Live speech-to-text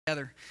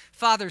Together.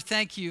 Father,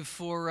 thank you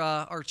for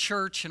our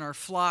church and our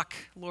flock.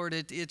 Lord,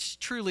 it's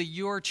truly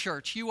your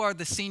church. You are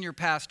the senior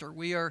pastor.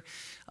 We are,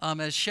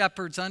 as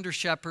shepherds, under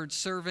shepherds,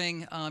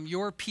 serving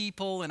your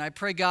people. And I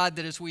pray, God,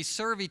 that as we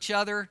serve each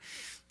other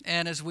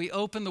and as we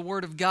open the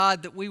Word of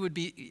God, that we would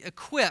be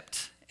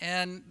equipped.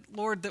 And,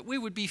 Lord, that we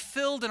would be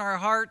filled in our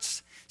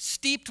hearts,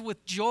 steeped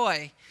with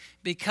joy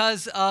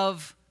because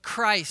of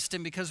Christ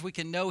and because we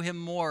can know Him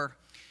more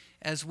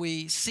as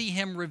we see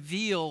Him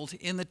revealed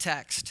in the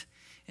text.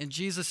 In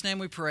Jesus' name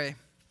we pray.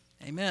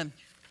 Amen.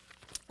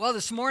 Well,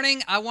 this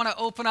morning I want to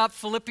open up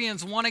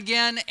Philippians 1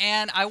 again,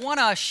 and I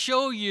want to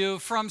show you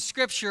from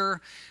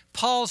Scripture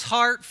Paul's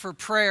heart for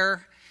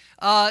prayer.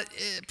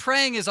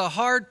 Praying is a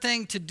hard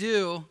thing to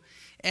do,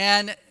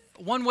 and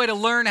one way to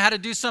learn how to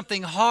do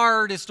something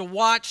hard is to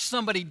watch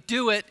somebody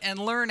do it and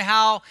learn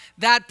how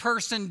that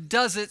person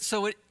does it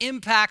so it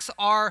impacts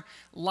our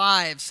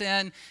lives.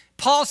 And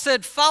Paul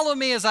said, "Follow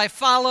me as I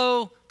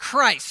follow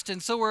Christ."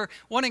 And so we're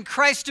wanting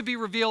Christ to be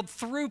revealed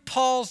through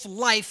Paul's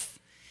life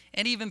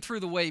and even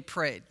through the way he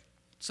prayed.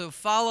 So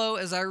follow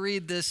as I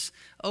read this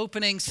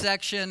opening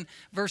section,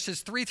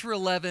 verses 3 through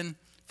 11,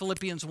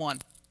 Philippians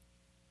 1.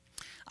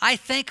 "I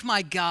thank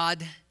my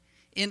God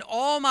in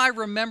all my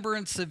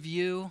remembrance of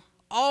you,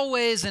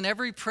 always in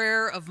every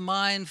prayer of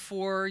mine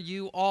for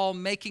you all,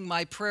 making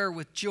my prayer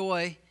with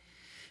joy,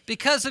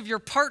 because of your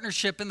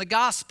partnership in the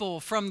gospel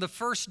from the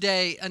first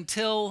day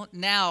until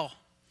now.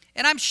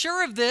 And I'm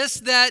sure of this,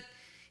 that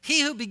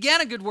he who began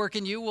a good work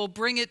in you will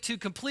bring it to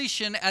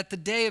completion at the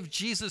day of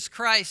Jesus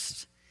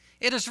Christ.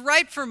 It is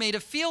right for me to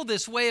feel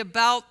this way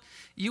about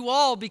you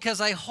all because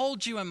I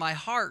hold you in my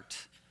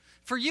heart.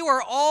 For you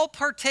are all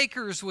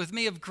partakers with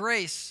me of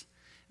grace,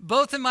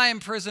 both in my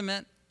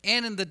imprisonment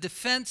and in the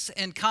defense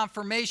and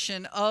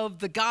confirmation of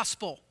the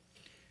gospel.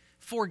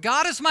 For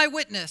God is my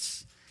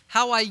witness,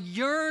 how I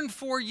yearn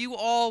for you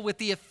all with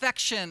the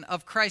affection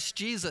of Christ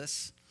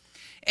Jesus.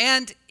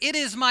 And it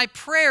is my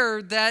prayer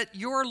that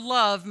your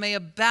love may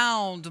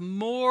abound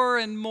more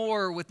and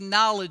more with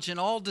knowledge and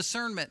all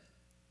discernment,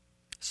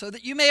 so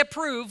that you may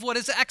approve what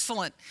is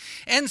excellent,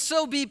 and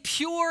so be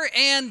pure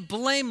and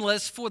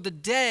blameless for the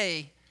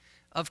day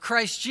of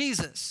Christ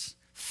Jesus,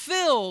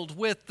 filled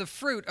with the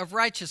fruit of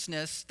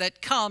righteousness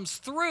that comes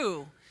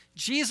through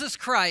Jesus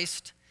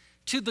Christ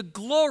to the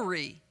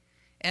glory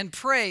and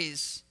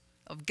praise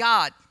of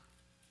God."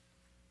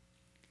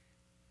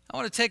 I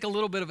want to take a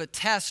little bit of a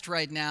test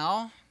right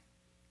now.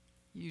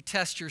 You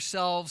test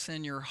yourselves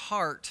in your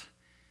heart.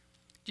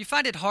 Do you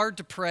find it hard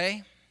to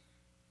pray?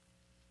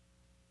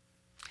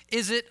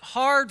 Is it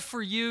hard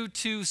for you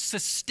to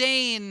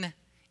sustain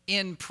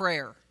in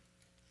prayer?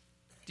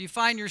 Do you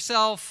find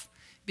yourself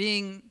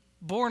being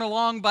borne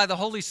along by the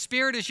Holy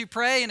Spirit as you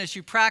pray and as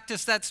you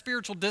practice that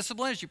spiritual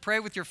discipline, as you pray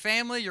with your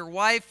family, your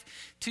wife,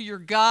 to your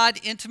God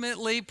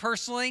intimately,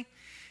 personally?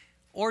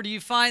 Or do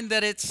you find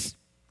that it's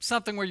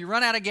something where you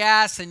run out of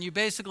gas and you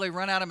basically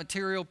run out of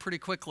material pretty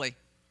quickly?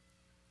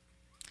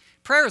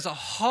 Prayer is a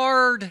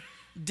hard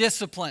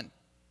discipline.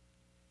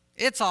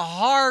 It's a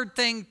hard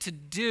thing to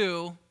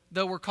do,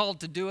 though we're called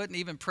to do it and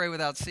even pray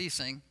without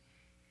ceasing.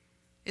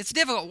 It's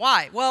difficult.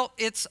 Why? Well,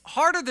 it's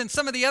harder than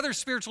some of the other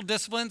spiritual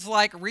disciplines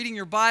like reading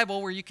your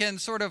Bible, where you can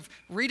sort of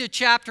read a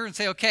chapter and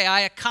say, okay,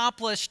 I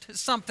accomplished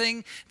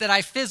something that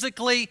I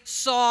physically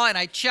saw and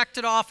I checked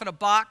it off in a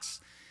box.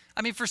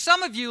 I mean, for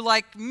some of you,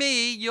 like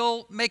me,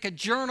 you'll make a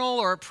journal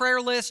or a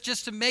prayer list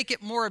just to make it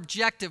more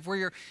objective, where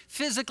you're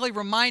physically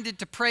reminded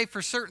to pray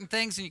for certain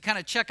things and you kind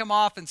of check them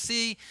off and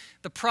see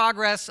the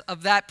progress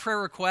of that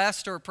prayer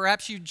request. Or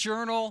perhaps you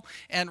journal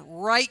and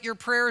write your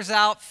prayers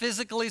out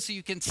physically so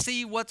you can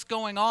see what's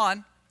going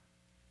on.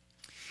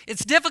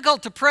 It's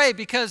difficult to pray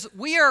because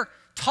we are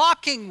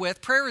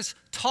prayer is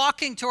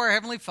talking to our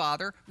Heavenly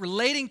Father,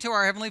 relating to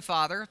our Heavenly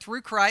Father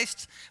through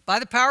Christ by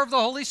the power of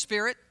the Holy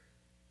Spirit.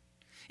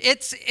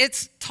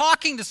 It's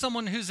talking to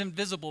someone who's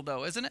invisible,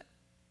 though, isn't it?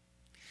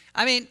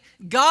 I mean,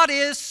 God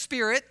is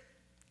spirit,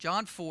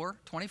 John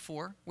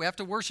 4:24. We have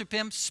to worship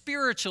Him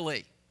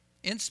spiritually,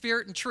 in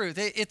spirit and truth.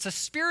 It's a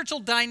spiritual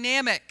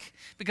dynamic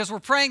because we're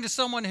praying to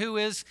someone who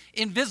is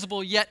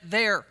invisible yet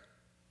there.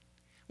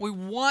 We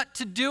want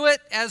to do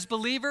it as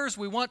believers.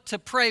 We want to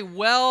pray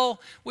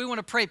well. We want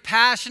to pray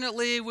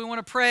passionately. We want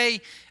to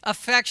pray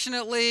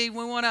affectionately.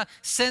 We want to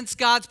sense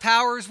God's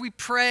power as we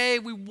pray.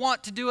 We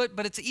want to do it,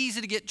 but it's easy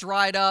to get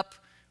dried up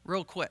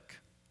real quick.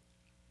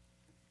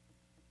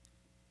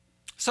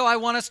 So I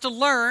want us to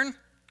learn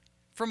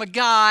from a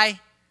guy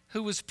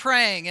who was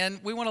praying,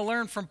 and we want to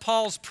learn from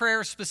Paul's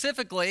prayer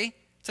specifically.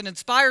 It's an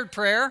inspired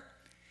prayer.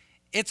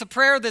 It's a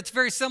prayer that's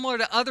very similar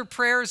to other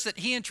prayers that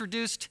he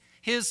introduced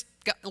his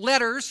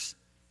letters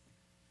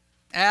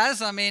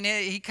as. I mean,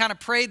 he kind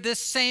of prayed this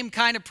same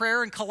kind of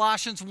prayer in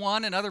Colossians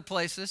 1 and other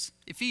places.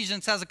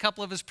 Ephesians has a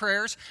couple of his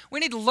prayers. We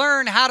need to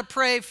learn how to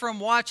pray from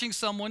watching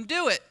someone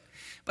do it.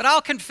 But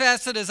I'll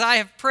confess that as I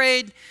have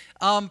prayed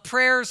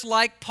prayers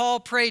like Paul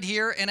prayed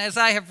here, and as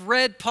I have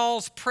read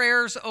Paul's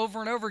prayers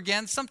over and over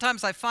again,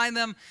 sometimes I find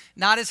them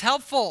not as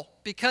helpful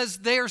because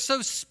they are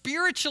so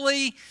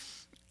spiritually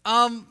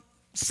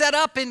set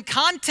up in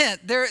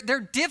content.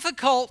 They're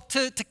difficult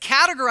to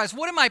categorize.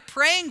 What am I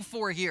praying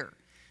for here?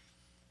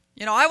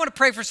 I want to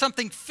pray for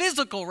something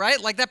physical,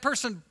 right? Like that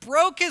person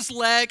broke his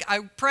leg. I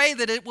pray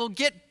that it will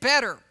get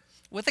better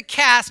with a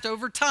cast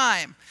over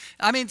time.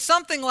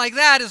 Something like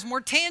that is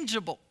more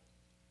tangible.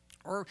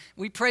 Or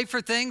we pray for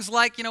things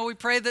like, we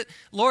pray that,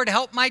 Lord,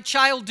 help my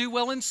child do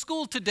well in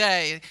school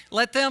today.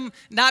 Let them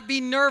not be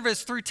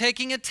nervous through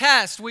taking a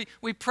test.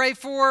 We pray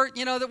for,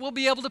 that we'll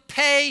be able to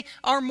pay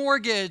our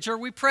mortgage. Or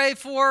we pray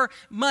for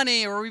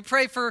money. Or we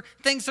pray for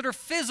things that are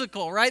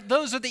physical, right?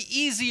 Those are the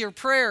easier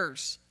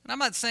prayers. And I'm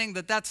not saying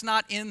that that's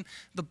not in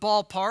the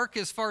ballpark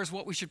as far as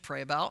what we should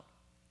pray about.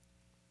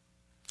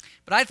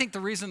 But I think the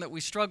reason that we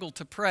struggle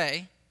to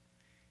pray,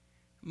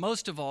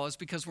 most of all, is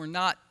because we're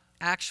not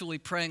actually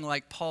praying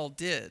like Paul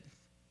did.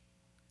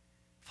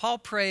 Paul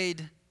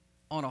prayed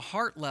on a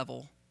heart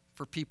level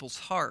for people's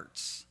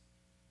hearts.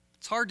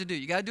 It's hard to do.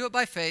 You got to do it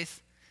by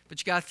faith,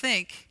 but you got to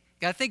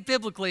think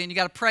biblically, and you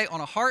got to pray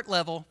on a heart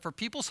level for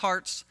people's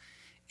hearts.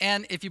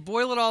 And if you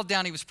boil it all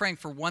down, he was praying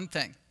for one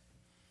thing: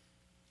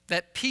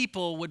 that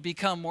people would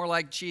become more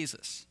like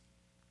Jesus.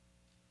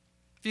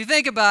 If you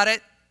think about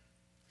it,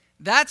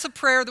 that's a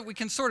prayer that we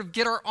can sort of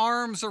get our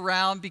arms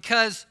around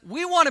because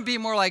we want to be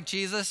more like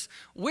Jesus.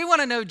 We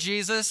want to know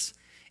Jesus.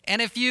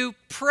 And if you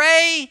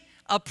pray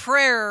a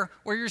prayer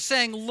where you're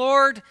saying,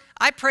 Lord,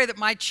 I pray that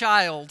my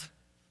child,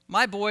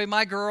 my boy,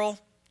 my girl,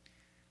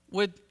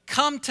 would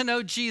come to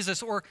know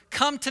Jesus or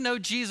come to know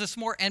Jesus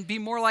more and be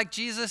more like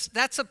Jesus,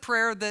 that's a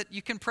prayer that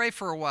you can pray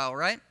for a while,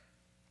 right?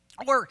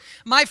 Or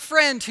my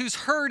friend who's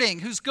hurting,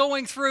 who's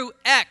going through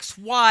X,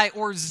 Y,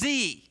 or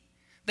Z.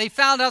 They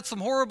found out some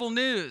horrible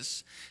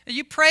news. And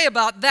you pray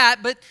about that,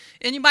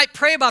 and you might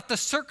pray about the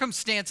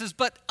circumstances,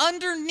 but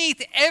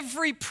underneath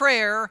every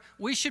prayer,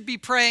 we should be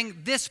praying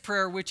this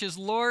prayer, which is,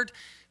 Lord,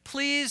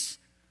 please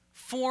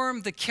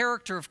form the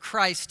character of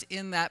Christ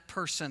in that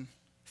person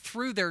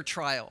through their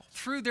trial,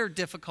 through their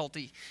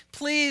difficulty.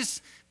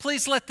 Please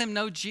let them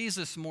know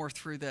Jesus more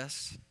through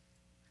this.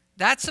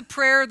 That's a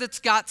prayer that's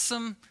got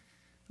some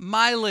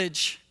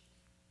mileage.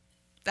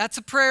 That's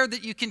a prayer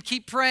that you can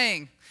keep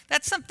praying.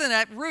 That's something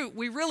at root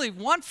we really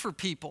want for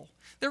people.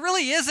 There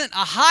really isn't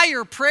a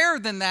higher prayer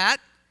than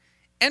that.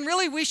 And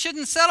really, we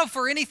shouldn't settle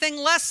for anything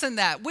less than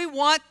that. We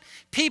want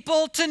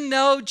people to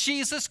know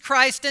Jesus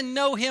Christ and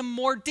know him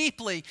more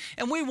deeply.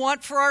 And we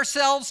want for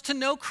ourselves to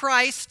know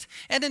Christ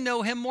and to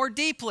know him more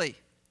deeply.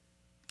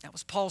 That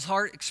was Paul's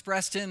heart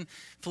expressed in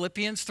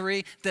Philippians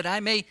 3, that I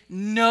may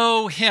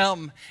know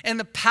him and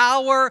the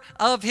power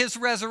of his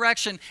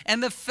resurrection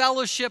and the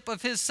fellowship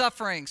of his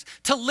sufferings.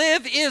 To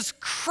live is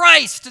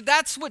Christ.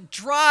 That's what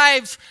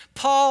drives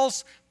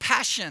Paul's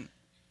passion.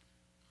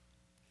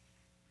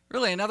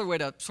 Really, another way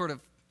to sort of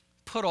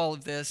put all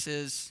of this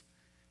is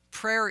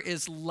prayer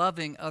is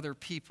loving other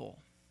people.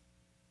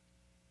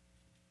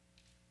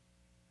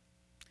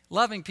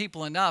 Loving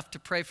people enough to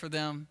pray for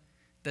them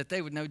that they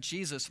would know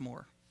Jesus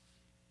more.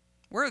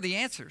 Where are the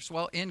answers?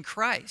 Well, in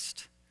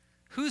Christ.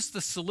 Who's the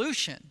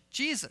solution?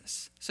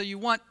 Jesus. So you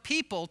want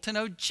people to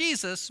know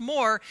Jesus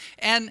more,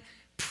 and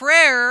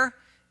prayer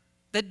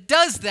that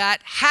does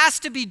that has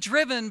to be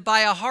driven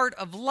by a heart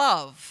of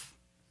love.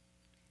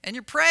 And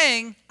you're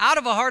praying out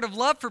of a heart of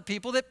love for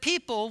people that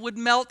people would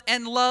melt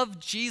and love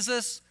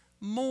Jesus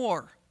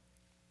more.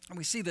 And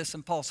we see this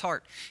in Paul's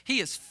heart. He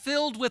is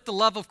filled with the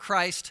love of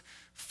Christ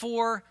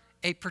for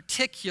a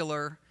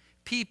particular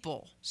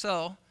people.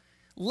 So,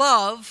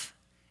 love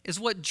is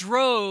what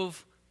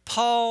drove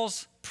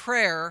Paul's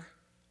prayer,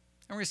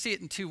 and we're going to see it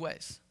in two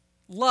ways.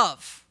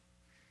 Love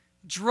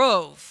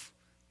drove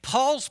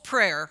Paul's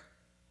prayer.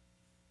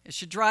 It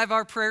should drive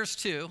our prayers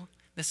too.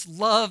 This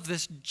love,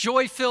 this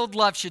joy-filled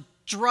love should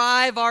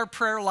drive our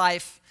prayer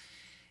life,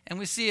 and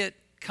we see it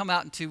come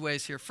out in two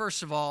ways here.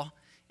 First of all,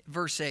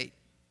 verse 8.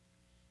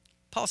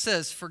 Paul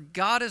says, "For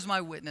God is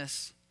my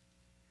witness,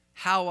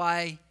 how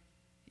I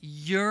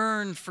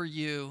yearn for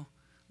you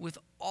with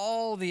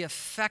all the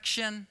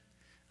affection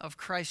of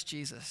Christ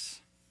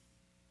Jesus."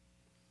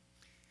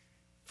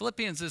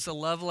 Philippians is a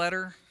love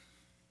letter.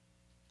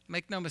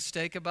 Make no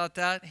mistake about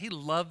that. He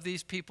loved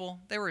these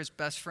people. They were his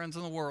best friends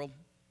in the world.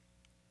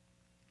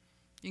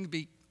 You can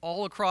be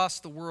all across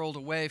the world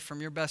away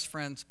from your best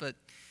friends, but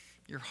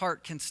your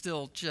heart can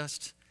still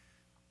just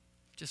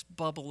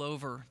bubble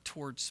over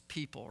towards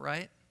people,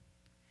 right?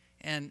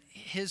 And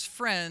his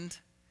friend,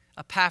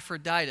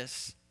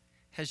 Epaphroditus,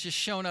 has just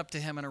shown up to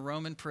him in a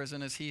Roman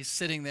prison as he's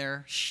sitting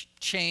there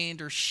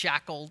chained or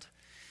shackled.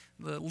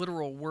 The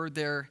literal word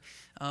there,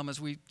 as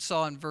we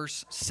saw in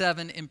verse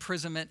 7,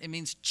 imprisonment, it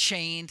means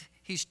chained.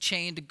 He's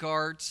chained to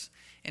guards,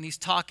 and he's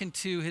talking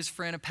to his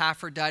friend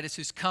Epaphroditus,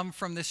 who's come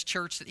from this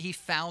church that he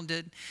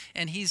founded,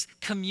 and he's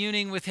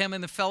communing with him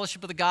in the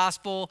fellowship of the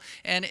gospel.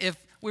 And if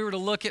we were to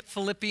look at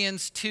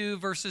Philippians 2,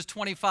 verses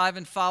 25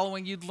 and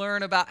following, you'd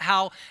learn about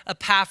how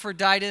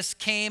Epaphroditus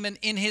came and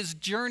in his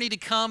journey to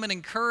come and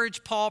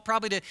encourage Paul,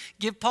 probably to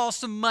give Paul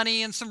some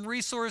money and some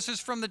resources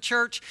from the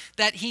church,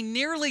 that he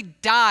nearly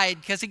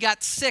died because he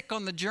got sick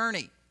on the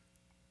journey.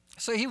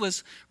 So he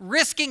was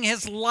risking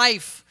his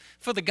life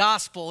for the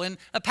gospel. And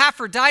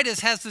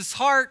Epaphroditus has this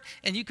heart,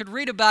 and you could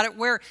read about it,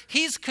 where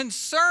he's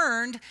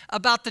concerned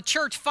about the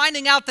church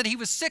finding out that he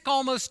was sick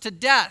almost to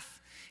death.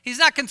 He's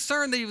not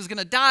concerned that he was going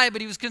to die, but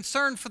he was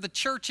concerned for the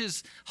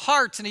church's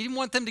hearts, and he didn't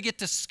want them to get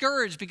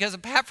discouraged because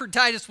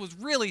Epaphroditus was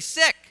really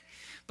sick.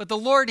 But the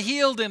Lord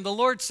healed him, the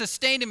Lord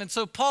sustained him. And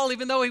so Paul,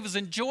 even though he was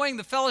enjoying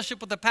the fellowship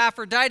with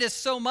Epaphroditus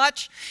so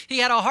much, he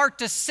had a heart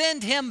to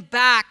send him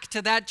back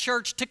to that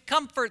church to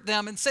comfort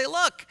them and say,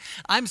 look,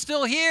 I'm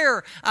still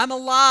here. I'm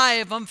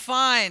alive. I'm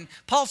fine.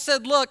 Paul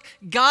said, look,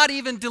 God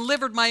even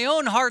delivered my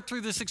own heart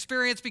through this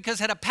experience, because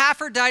had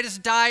Epaphroditus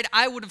died,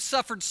 I would have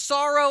suffered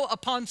sorrow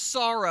upon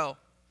sorrow.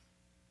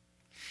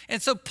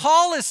 And so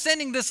Paul is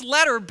sending this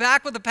letter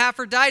back with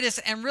Epaphroditus,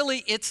 and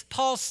really it's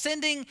Paul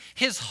sending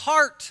his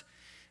heart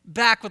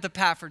back with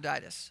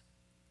Epaphroditus.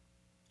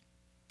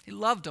 He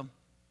loved him.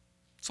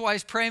 That's why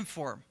he's praying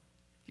for him.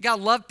 You got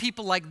to love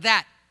people like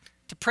that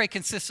to pray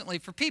consistently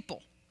for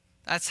people.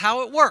 That's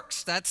how it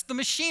works. That's the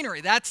machinery.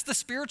 That's the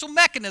spiritual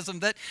mechanism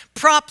that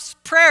prompts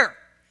prayer.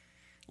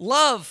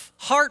 Love,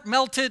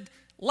 heart-melted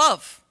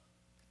love.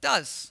 It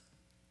does.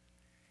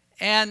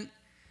 And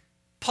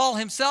Paul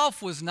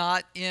himself was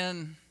not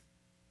in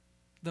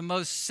the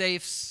most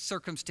safe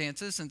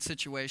circumstances and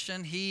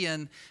situation. He,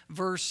 in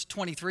verse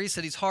 23,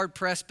 said he's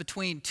hard-pressed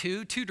between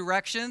two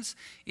directions,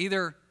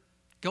 either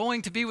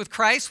going to be with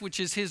Christ, which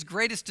is his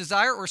greatest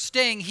desire, or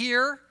staying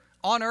here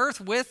on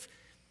earth with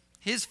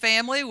his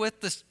family,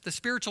 with the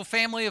spiritual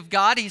family of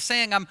God. He's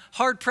saying, I'm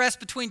hard-pressed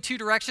between two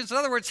directions. In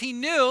other words, he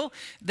knew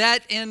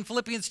that in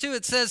Philippians 2,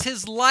 it says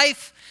his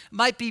life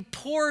might be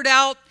poured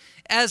out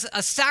as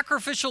a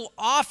sacrificial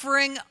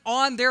offering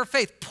on their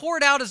faith,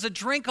 poured out as a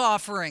drink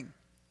offering.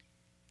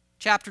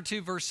 Chapter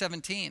 2, verse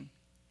 17.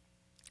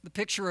 The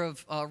picture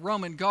of a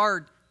Roman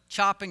guard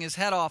chopping his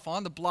head off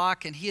on the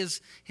block, and his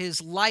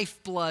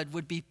lifeblood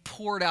would be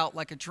poured out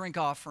like a drink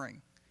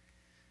offering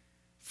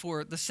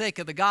for the sake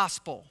of the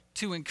gospel,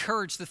 to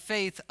encourage the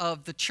faith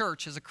of the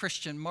church as a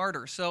Christian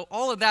martyr. So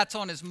all of that's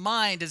on his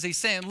mind as he's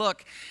saying,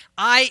 look,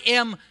 I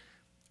am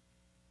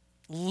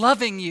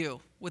loving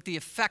you with the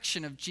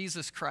affection of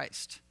Jesus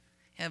Christ.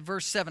 And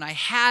verse 7, I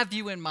have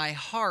you in my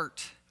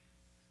heart.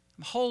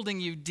 I'm holding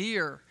you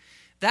dear.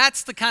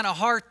 That's the kind of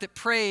heart that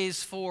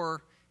prays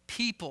for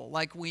people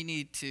like we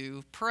need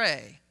to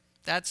pray.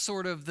 That's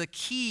sort of the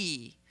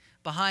key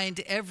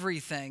behind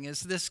everything,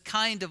 is this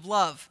kind of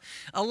love.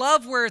 A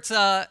love where it's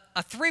a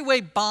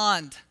three-way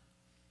bond.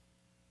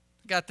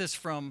 Got this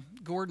from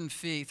Gordon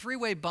Fee.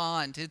 Three-way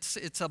bond.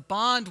 It's a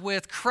bond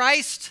with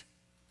Christ,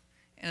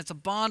 and it's a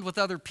bond with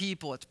other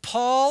people. It's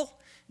Paul,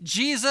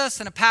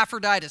 Jesus, and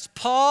Epaphroditus.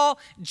 Paul,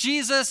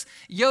 Jesus,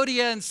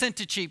 Euodia, and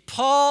Syntyche.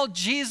 Paul,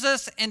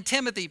 Jesus, and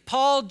Timothy.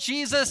 Paul,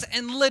 Jesus,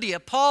 and Lydia.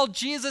 Paul,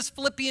 Jesus,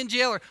 Philippian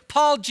jailer.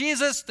 Paul,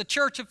 Jesus, the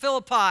church of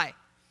Philippi.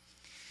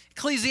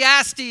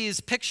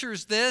 Ecclesiastes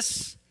pictures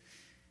this.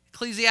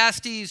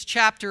 Ecclesiastes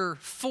chapter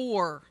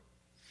 4.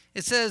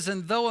 It says,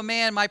 and though a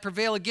man might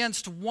prevail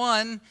against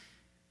one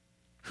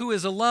who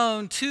is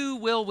alone, two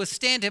will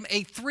withstand him.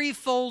 A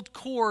threefold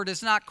cord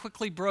is not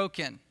quickly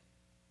broken.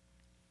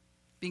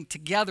 Being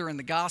together in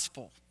the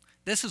gospel.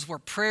 This is where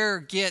prayer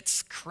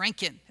gets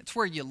cranking. It's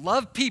where you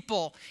love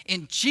people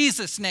in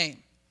Jesus'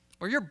 name.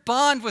 Where your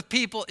bond with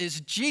people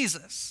is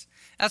Jesus.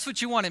 That's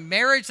what you want in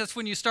marriage. That's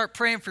when you start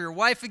praying for your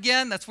wife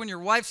again. That's when your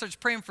wife starts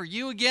praying for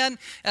you again.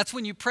 That's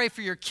when you pray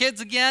for your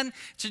kids again.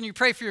 It's when you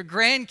pray for your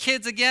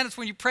grandkids again. It's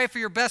when you pray for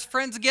your best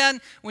friends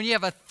again. When you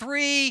have a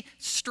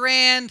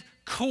three-strand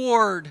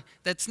cord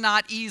that's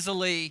not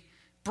easily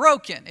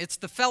broken. It's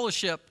the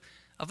fellowship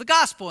of the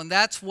gospel, and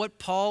that's what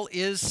Paul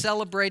is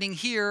celebrating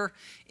here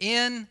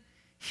in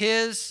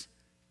his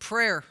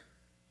prayer.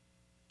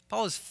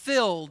 Paul is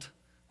filled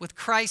with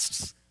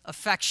Christ's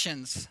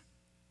affections.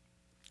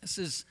 This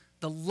is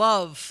the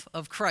love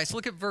of Christ.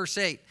 Look at verse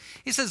 8.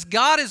 He says,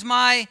 God is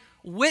my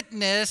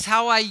witness,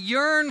 how I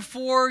yearn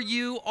for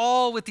you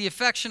all with the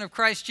affection of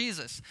Christ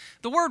Jesus.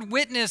 The word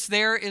witness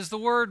there is the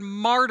word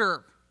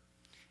martyr.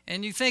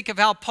 And you think of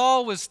how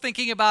Paul was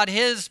thinking about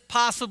his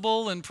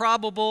possible and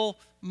probable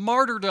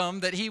martyrdom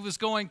that he was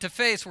going to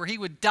face, where he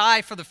would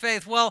die for the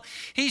faith. Well,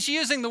 he's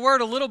using the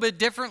word a little bit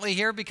differently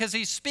here, because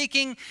he's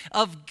speaking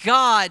of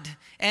God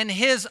and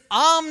his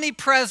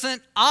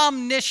omnipresent,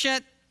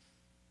 omniscient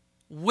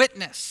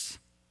witness.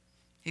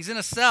 He's in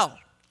a cell.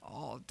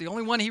 The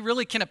only one he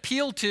really can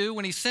appeal to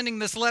when he's sending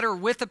this letter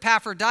with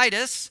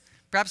Epaphroditus.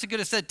 Perhaps he could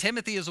have said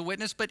Timothy is a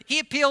witness, but he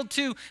appealed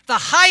to the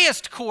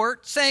highest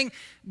court, saying,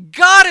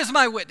 God is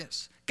my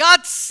witness.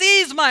 God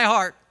sees my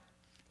heart.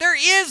 There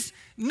is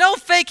no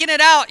faking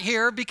it out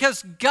here,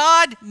 because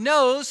God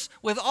knows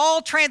with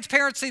all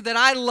transparency that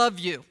I love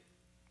you.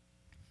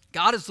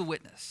 God is the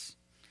witness.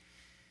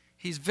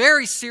 He's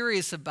very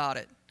serious about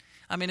it.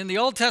 I mean, in the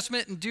Old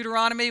Testament, in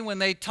Deuteronomy, when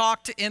they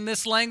talked in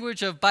this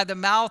language of by the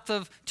mouth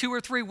of 2 or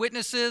 3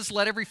 witnesses,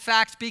 let every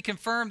fact be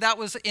confirmed, that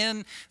was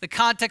in the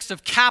context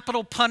of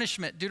capital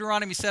punishment,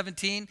 Deuteronomy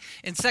 17.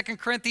 In 2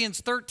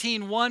 Corinthians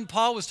 13:1,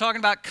 Paul was talking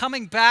about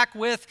coming back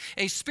with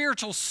a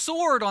spiritual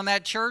sword on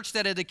that church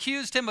that had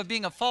accused him of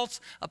being a false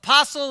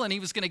apostle, and he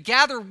was going to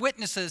gather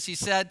witnesses, he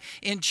said,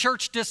 in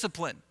church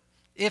discipline,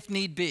 if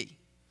need be.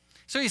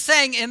 So he's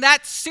saying, in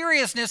that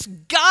seriousness,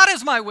 God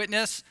is my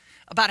witness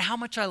about how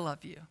much I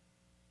love you.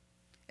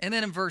 And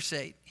then in verse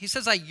 8, he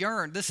says, I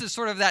yearn. This is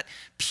sort of that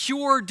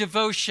pure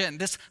devotion,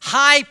 this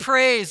high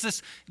praise,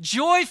 this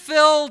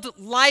joy-filled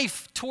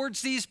life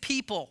towards these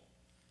people.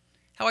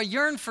 How I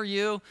yearn for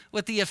you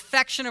with the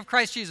affection of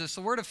Christ Jesus.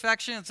 The word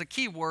affection, it's a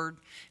key word.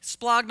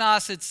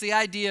 Splagnos, it's the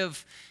idea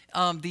of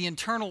the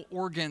internal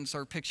organs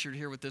are pictured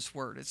here with this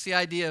word. It's the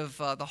idea of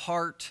the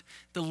heart,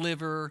 the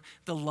liver,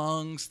 the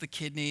lungs, the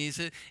kidneys.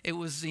 It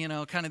was,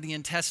 kind of the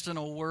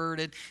intestinal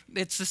word.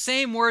 It's the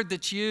same word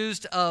that's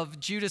used of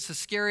Judas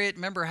Iscariot.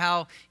 Remember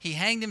how he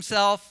hanged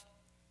himself,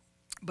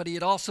 but he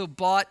had also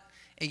bought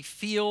a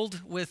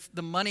field with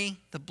the money,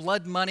 the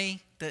blood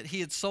money that he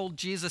had sold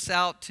Jesus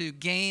out to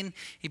gain.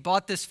 He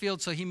bought this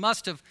field, so he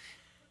must have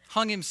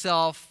hung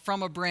himself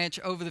from a branch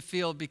over the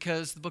field,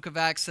 because the book of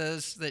Acts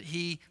says that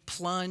he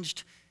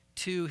plunged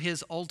to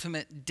his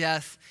ultimate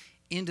death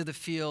into the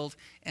field,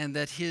 and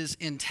that his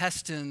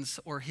intestines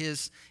or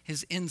his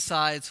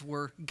insides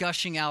were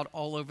gushing out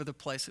all over the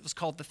place. It was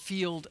called the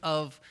field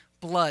of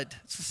blood.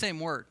 It's the same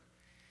word.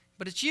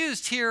 But it's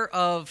used here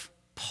of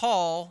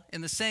Paul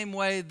in the same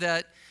way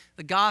that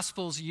the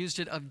Gospels used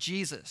it of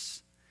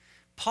Jesus.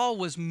 Paul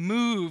was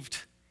moved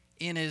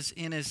in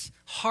his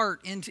heart,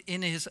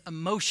 in his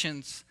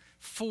emotions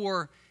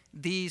for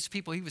these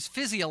people. He was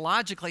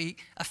physiologically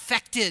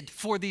affected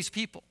for these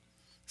people.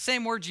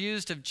 Same words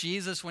used of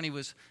Jesus when he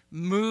was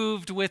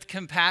moved with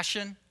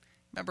compassion.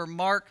 Remember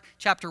Mark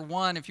chapter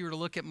 1, if you were to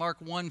look at Mark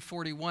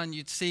 1:41,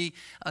 you'd see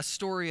a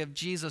story of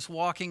Jesus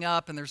walking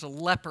up, and there's a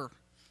leper.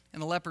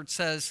 And the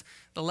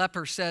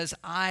leper says,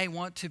 I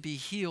want to be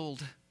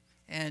healed.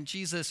 And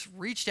Jesus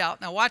reached out.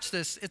 Now watch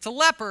this. It's a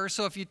leper,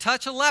 so if you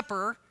touch a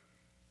leper,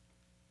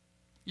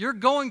 you're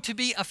going to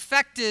be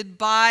affected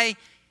by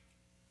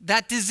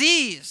that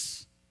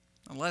disease.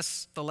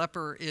 Unless the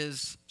leper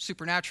is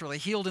supernaturally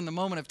healed in the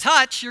moment of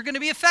touch, you're going to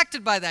be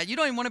affected by that. You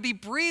don't even want to be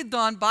breathed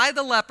on by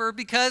the leper,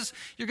 because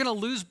you're going to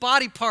lose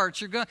body parts.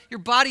 Your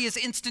body is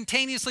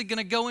instantaneously going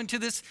to go into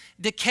this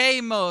decay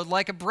mode,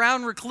 like a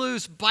brown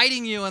recluse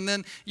biting you, and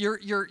then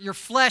your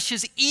flesh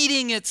is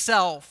eating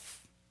itself.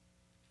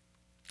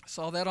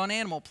 Saw that on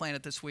Animal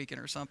Planet this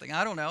weekend or something.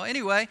 I don't know.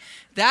 Anyway,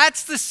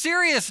 that's the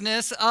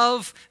seriousness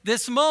of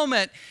this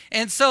moment.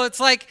 And so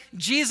it's like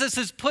Jesus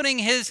is putting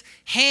his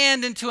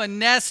hand into a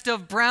nest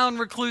of brown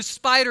recluse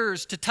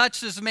spiders to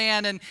touch this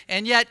man,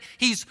 and yet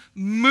he's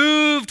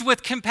moved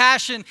with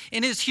compassion.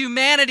 In his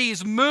humanity,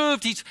 he's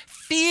moved. He's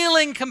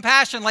feeling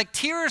compassion, like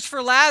tears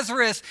for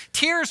Lazarus,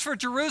 tears for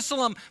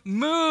Jerusalem,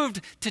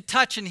 moved to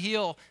touch and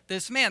heal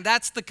this man.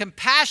 That's the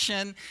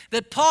compassion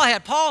that Paul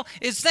had. Paul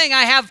is saying,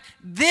 I have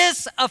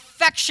this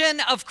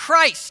affection of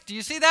Christ. Do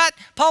you see that?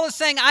 Paul is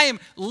saying, I am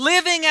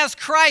living as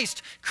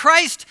Christ.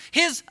 Christ,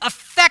 his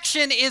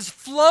affection is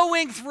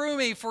flowing through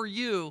me for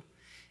you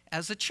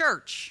as a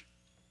church.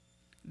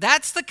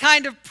 That's the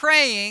kind of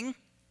praying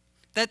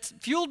that's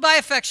fueled by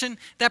affection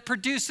that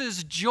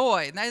produces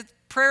joy. Now,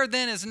 prayer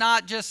then is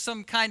not just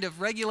some kind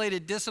of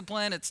regulated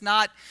discipline. It's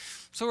not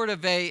sort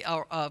of a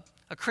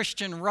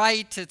Christian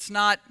rite. It's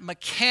not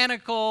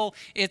mechanical.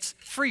 It's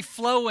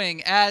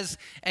free-flowing as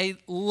a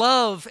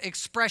love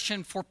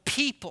expression for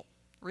people.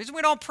 The reason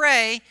we don't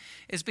pray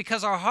is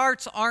because our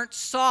hearts aren't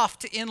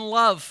soft in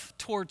love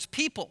towards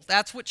people.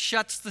 That's what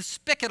shuts the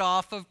spigot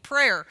off of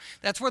prayer.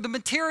 That's where the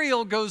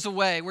material goes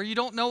away, where you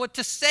don't know what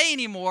to say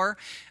anymore.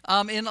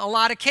 In a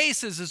lot of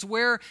cases is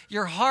where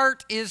your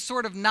heart is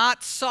sort of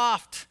not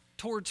soft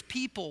towards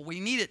people. We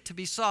need it to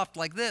be soft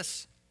like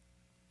this.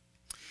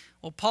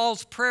 Well,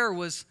 Paul's prayer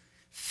was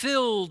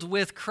filled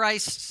with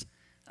Christ's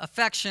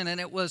affection, and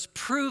it was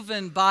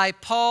proven by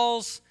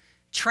Paul's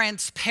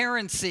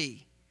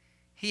transparency.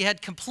 He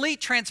had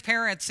complete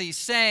transparency,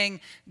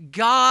 saying,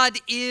 God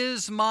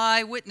is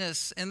my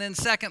witness. And then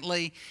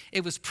secondly,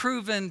 it was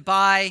proven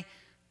by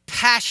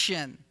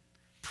passion.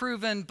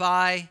 Proven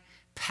by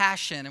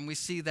passion. And we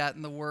see that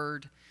in the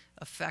word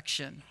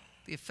affection.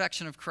 The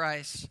affection of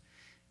Christ.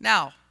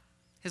 Now,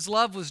 his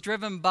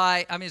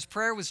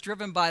prayer was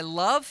driven by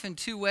love in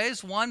 2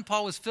 ways. One,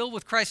 Paul was filled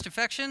with Christ's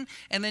affection.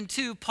 And then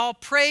 2, Paul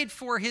prayed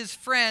for his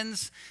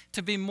friends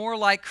to be more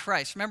like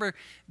Christ. Remember,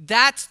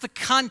 that's the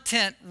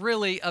content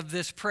really of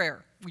this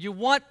prayer. You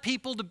want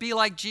people to be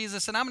like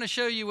Jesus. And I'm going to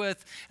show you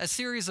with a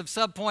series of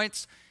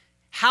subpoints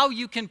how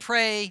you can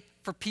pray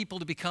for people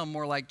to become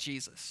more like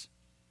Jesus.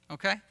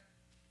 Okay?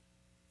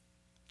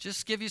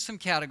 Just give you some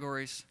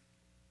categories.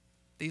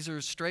 These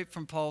are straight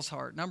from Paul's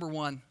heart. Number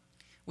 1,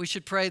 we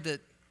should pray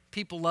that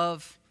people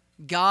love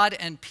God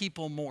and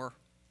people more.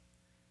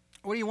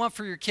 What do you want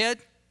for your kid?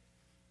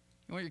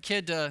 You want your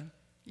kid to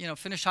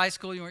finish high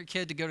school. You want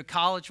your kid to go to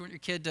college. You want your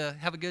kid to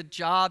have a good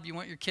job. You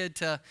want your kid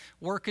to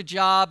work a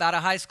job out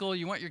of high school.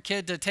 You want your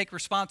kid to take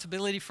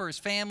responsibility for his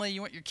family.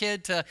 You want your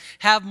kid to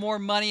have more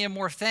money and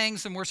more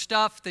things and more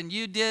stuff than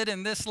you did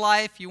in this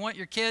life. Do you want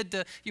your kid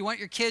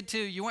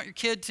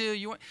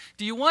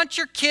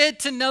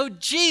to know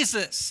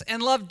Jesus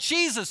and love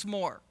Jesus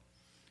more?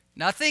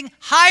 Nothing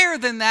higher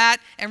than that,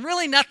 and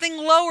really nothing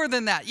lower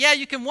than that. Yeah,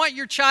 you can want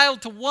your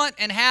child to want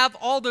and have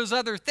all those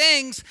other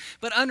things,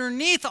 but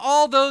underneath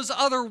all those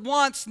other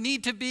wants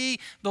needs to be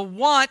the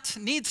want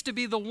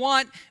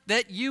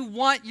that you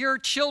want your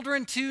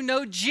children to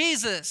know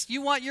Jesus.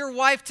 You want your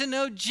wife to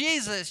know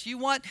Jesus. You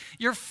want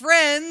your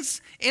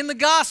friends in the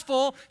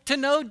gospel to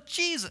know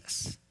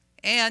Jesus.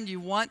 And you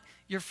want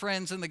your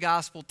friends in the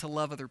gospel to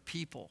love other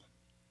people.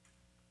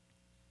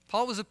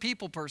 Paul was a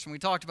people person. We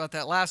talked about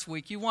that last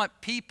week. You want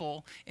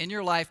people in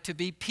your life to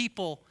be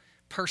people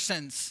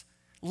persons,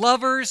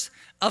 lovers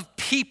of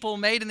people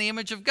made in the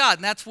image of God.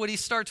 And that's what he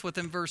starts with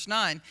in verse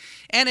 9.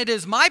 And it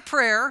is my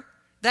prayer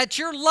that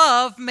your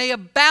love may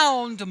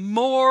abound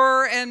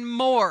more and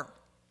more.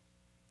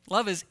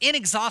 Love is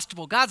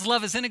inexhaustible. God's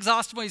love is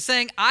inexhaustible. He's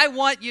saying, I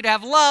want you to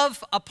have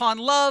love upon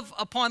love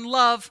upon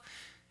love.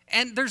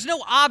 And there's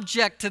no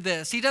object to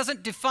this. He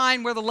doesn't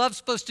define where the love's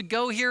supposed to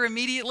go here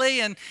immediately.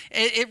 And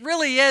it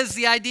really is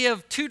the idea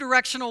of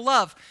two-directional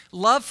love.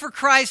 Love for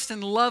Christ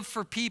and love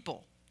for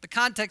people. The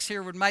context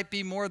here might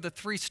be more the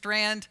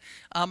three-strand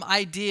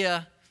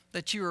idea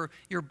that you're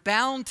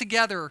bound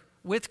together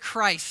with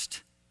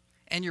Christ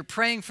and you're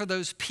praying for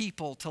those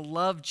people to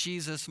love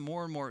Jesus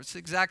more and more. It's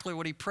exactly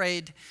what he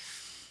prayed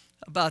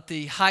about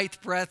the height,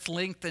 breadth,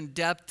 length, and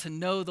depth to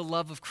know the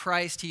love of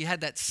Christ. He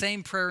had that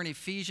same prayer in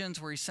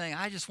Ephesians where he's saying,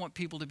 I just want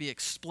people to be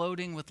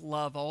exploding with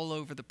love all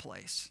over the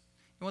place.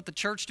 You want the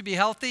church to be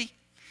healthy?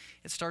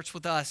 It starts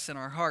with us in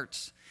our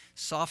hearts,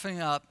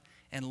 softening up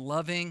and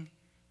loving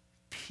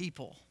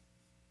people.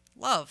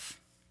 Love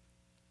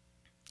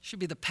should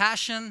be the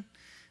passion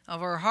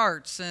of our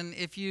hearts. And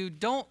if you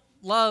don't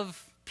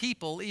love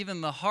people, even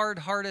the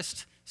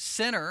hardest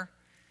sinner,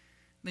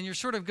 then you're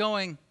sort of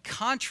going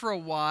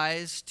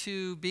contra-wise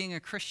to being a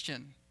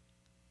Christian.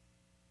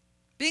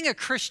 Being a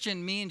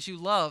Christian means you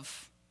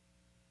love.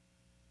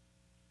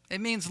 It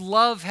means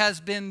love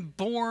has been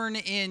born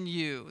in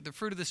you. The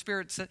fruit of the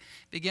Spirit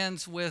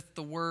begins with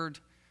the word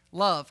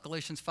love,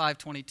 Galatians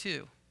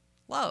 5:22.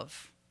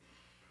 Love.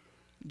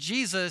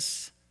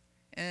 Jesus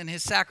and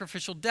his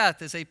sacrificial death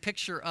is a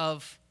picture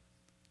of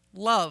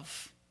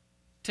love.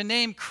 To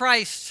name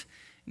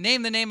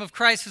the name of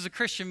Christ as a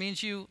Christian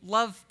means you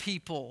love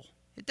people.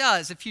 It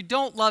does. If you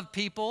don't love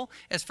people,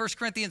 as 1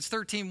 Corinthians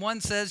 13:1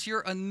 says,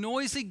 you're a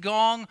noisy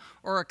gong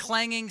or a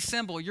clanging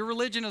cymbal. Your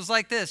religion is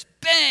like this.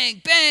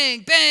 Bang,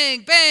 bang,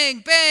 bang,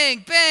 bang,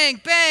 bang,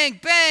 bang, bang,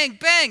 bang,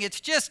 bang.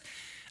 It's just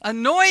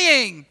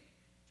annoying.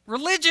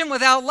 Religion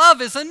without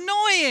love is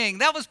annoying.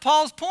 That was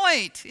Paul's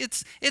point.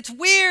 It's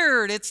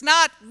weird. It's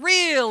not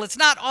real. It's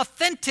not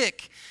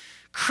authentic.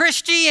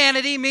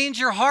 Christianity means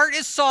your heart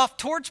is soft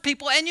towards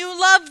people and you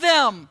love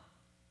them.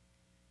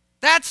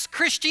 That's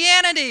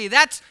Christianity.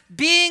 That's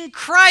being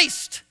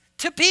Christ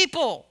to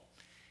people.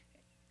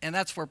 And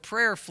that's where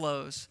prayer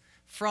flows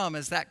from,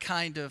 is that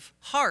kind of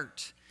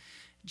heart.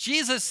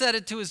 Jesus said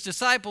it to his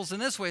disciples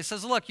in this way. He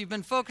says, look, you've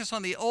been focused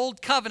on the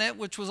old covenant,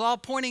 which was all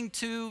pointing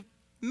to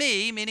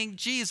me, meaning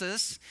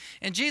Jesus.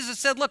 And Jesus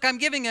said, look, I'm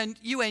giving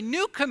you a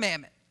new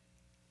commandment.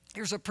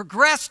 Here's a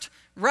progressed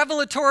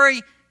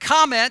revelatory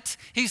comment.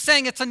 He's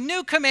saying it's a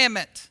new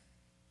commandment.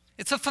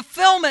 It's a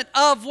fulfillment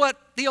of what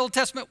the Old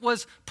Testament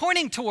was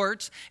pointing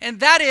towards, and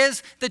that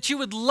is that you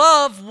would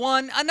love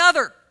one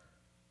another.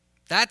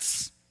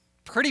 That's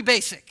pretty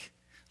basic.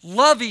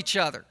 Love each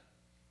other.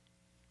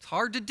 It's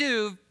hard to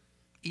do,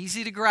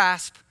 easy to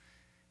grasp.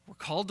 We're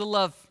called to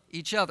love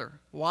each other.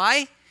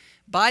 Why?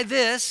 By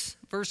this,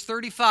 verse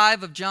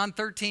 35 of John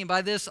 13,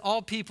 by this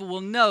all people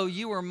will know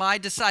you are my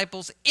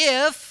disciples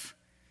if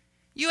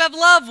you have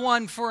love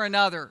one for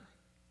another.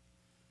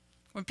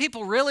 When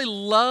people really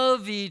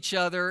love each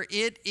other,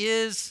 it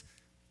is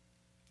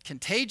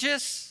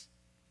contagious.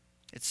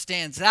 It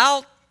stands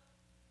out.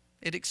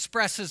 It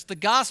expresses the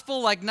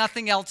gospel like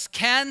nothing else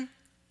can.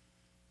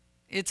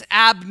 It's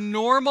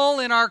abnormal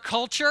in our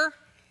culture,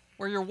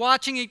 where you're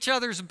watching each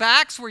other's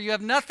backs, where you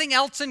have nothing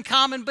else in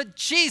common but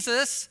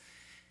Jesus,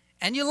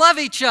 and you love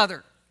each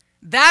other.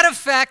 That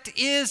effect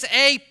is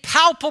a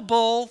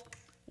palpable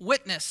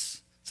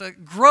witness. It's a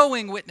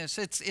growing witness.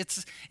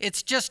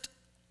 It's just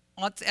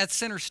at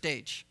center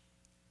stage.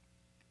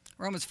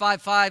 Romans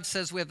 5:5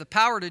 says we have the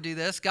power to do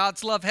this.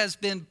 God's love has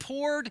been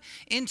poured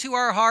into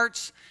our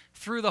hearts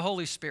through the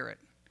Holy Spirit.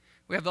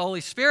 We have the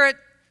Holy Spirit,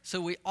 so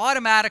we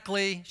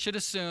automatically should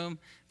assume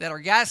that our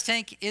gas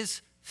tank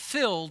is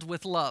filled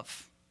with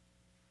love.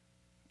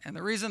 And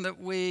the reason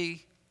that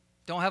we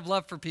don't have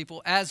love for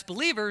people as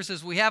believers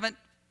is we haven't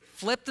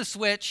flipped the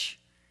switch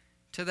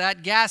to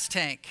that gas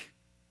tank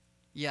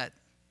yet.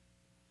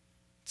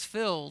 It's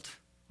filled.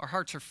 Our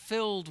hearts are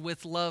filled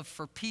with love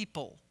for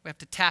people. We have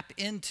to tap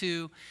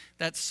into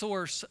that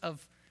source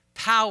of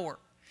power.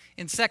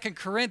 In 2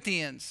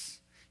 Corinthians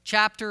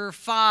chapter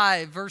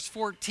 5, verse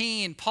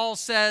 14, Paul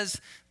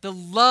says, the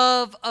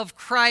love of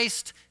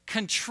Christ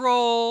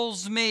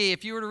controls me.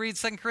 If you were to read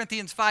 2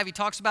 Corinthians 5, he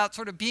talks about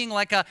sort of being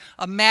like a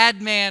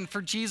madman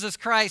for Jesus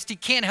Christ. He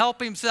can't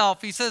help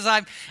himself. He says,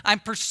 I'm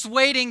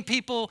persuading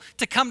people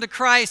to come to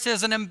Christ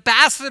as an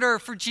ambassador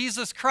for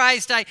Jesus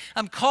Christ.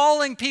 I'm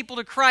calling people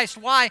to Christ.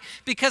 Why?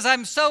 Because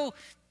I'm so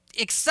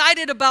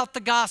excited about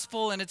the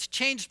gospel and it's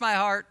changed my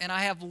heart and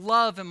I have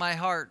love in my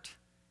heart.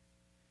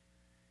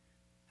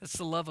 That's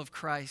the love of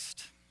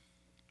Christ.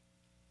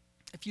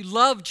 If you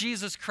love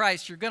Jesus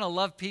Christ, you're going to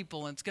love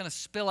people, and it's going to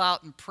spill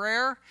out in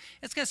prayer.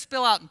 It's going to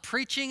spill out in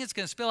preaching. It's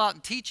going to spill out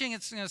in teaching.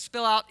 It's going to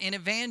spill out in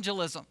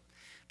evangelism.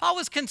 Paul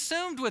was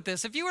consumed with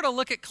this. If you were to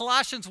look at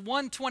Colossians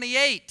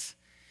 1:28,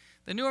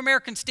 the New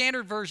American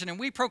Standard Version, and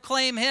we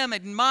proclaim him,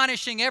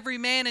 admonishing every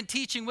man and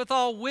teaching with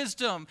all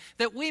wisdom,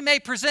 that we may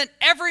present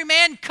every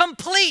man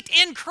complete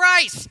in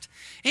Christ.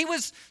 He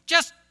was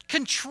just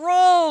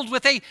controlled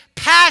with a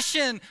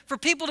passion for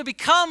people to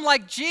become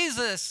like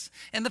Jesus.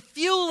 And the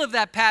fuel of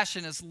that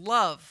passion is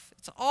love.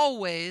 It's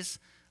always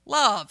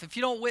love. If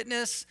you don't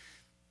witness,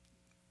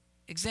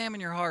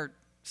 examine your heart.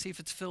 See if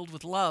it's filled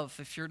with love.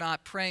 If you're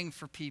not praying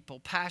for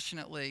people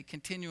passionately,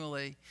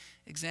 continually,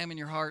 examine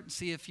your heart and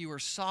see if you are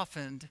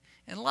softened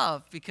in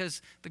love.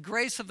 Because the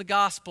grace of the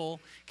gospel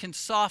can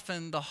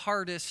soften the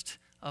hardest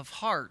of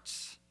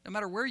hearts. No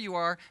matter where you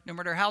are, no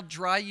matter how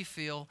dry you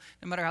feel,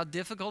 no matter how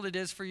difficult it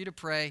is for you to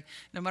pray,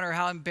 no matter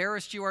how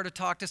embarrassed you are to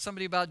talk to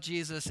somebody about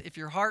Jesus, if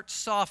your heart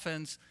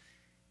softens,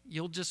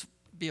 you'll just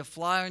be a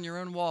fly on your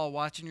own wall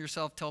watching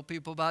yourself tell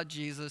people about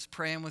Jesus,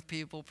 praying with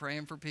people,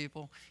 praying for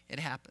people. It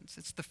happens.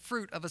 It's the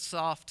fruit of a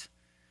soft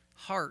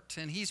heart.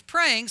 And he's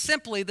praying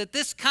simply that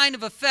this kind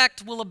of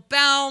effect will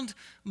abound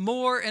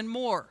more and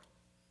more.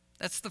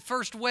 That's the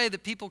first way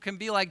that people can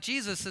be like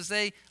Jesus, is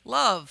they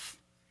love.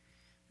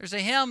 There's a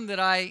hymn that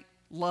I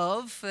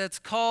love that's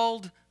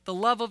called The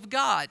Love of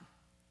God.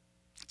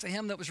 It's a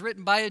hymn that was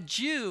written by a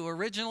Jew.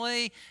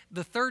 Originally,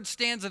 the third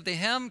stanza of the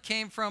hymn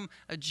came from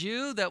a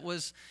Jew that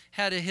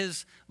had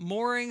his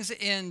moorings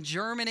in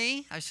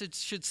Germany. I should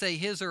say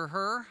his or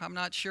her, I'm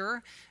not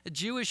sure. A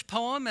Jewish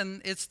poem,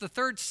 and it's the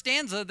third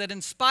stanza that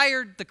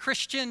inspired the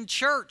Christian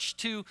church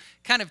to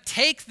kind of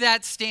take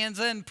that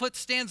stanza and put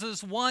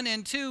stanzas 1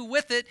 and 2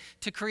 with it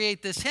to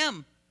create this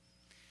hymn.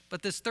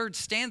 But this third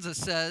stanza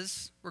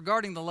says,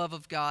 regarding the love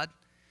of God,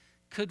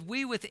 could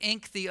we with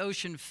ink the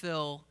ocean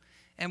fill,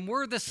 and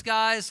were the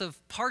skies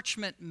of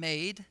parchment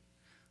made,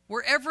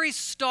 were every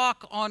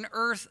stalk on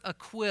earth a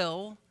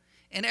quill,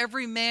 and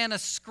every man a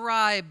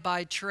scribe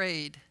by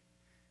trade,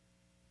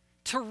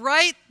 to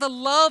write the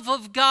love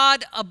of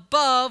God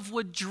above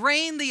would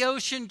drain the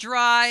ocean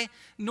dry,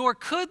 nor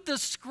could the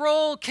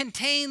scroll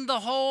contain the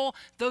whole,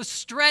 though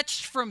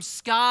stretched from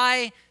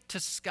sky to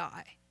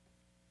sky.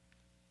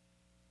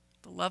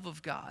 The love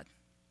of God.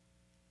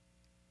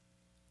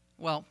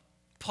 Well,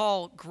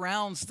 Paul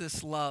grounds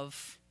this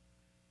love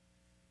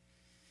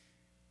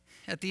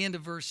at the end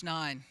of verse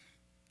 9.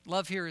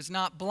 Love here is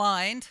not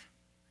blind.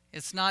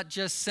 It's not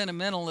just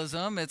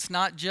sentimentalism. It's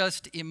not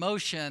just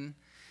emotion.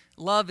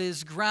 Love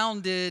is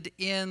grounded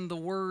in the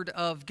Word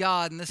of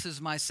God. And this is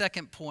my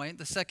second point.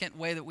 The second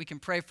way that we can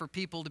pray for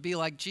people to be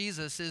like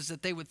Jesus is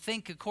that they would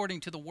think according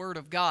to the Word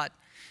of God.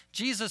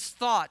 Jesus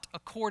thought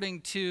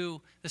according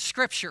to the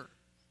Scripture.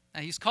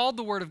 Now, he's called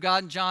the Word of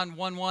God in John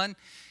 1:1.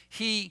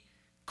 He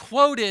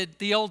quoted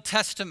the Old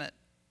Testament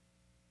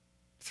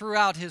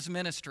throughout his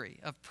ministry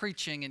of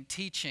preaching and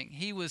teaching.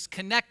 He was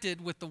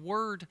connected with the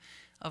Word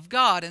of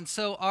God. And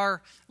so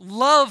our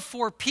love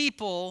for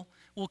people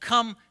will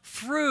come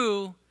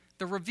through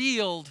the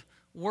revealed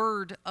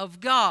Word of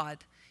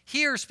God.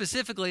 Here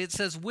specifically it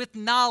says, with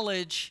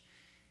knowledge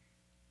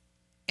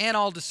and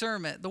all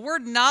discernment. The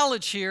word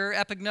knowledge here,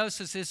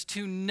 epignosis, is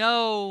to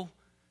know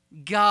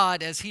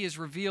God as he is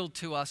revealed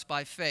to us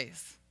by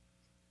faith.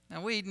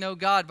 Now, we know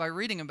God by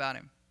reading about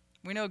him.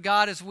 We know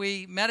God as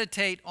we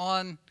meditate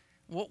on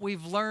what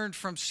we've learned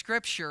from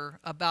Scripture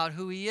about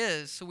who he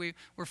is. So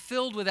we're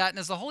filled with that. And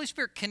as the Holy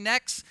Spirit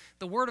connects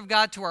the Word of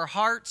God to our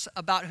hearts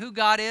about who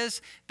God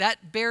is,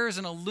 that bears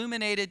an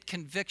illuminated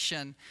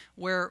conviction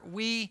where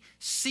we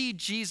see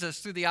Jesus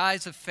through the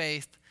eyes of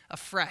faith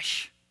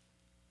afresh.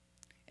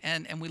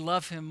 And we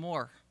love him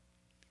more.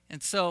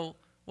 And so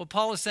what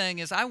Paul is saying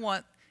is, I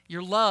want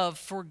your love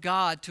for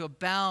God to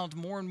abound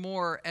more and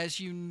more as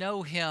you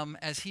know him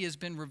as he has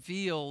been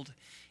revealed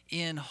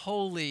in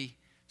Holy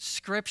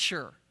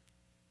Scripture.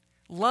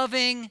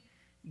 Loving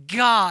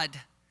God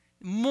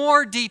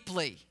more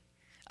deeply.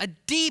 A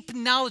deep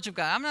knowledge of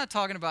God. I'm not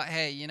talking about,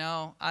 hey,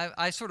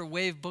 I sort of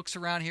wave books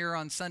around here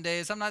on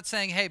Sundays. I'm not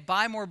saying, hey,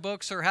 buy more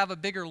books or have a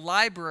bigger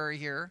library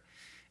here.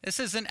 This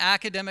isn't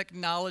academic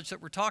knowledge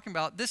that we're talking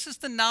about. This is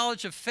the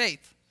knowledge of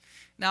faith.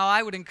 Now,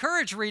 I would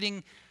encourage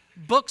reading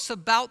books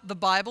about the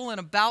Bible and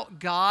about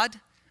God.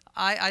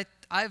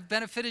 I've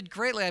benefited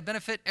greatly. I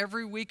benefit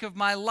every week of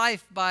my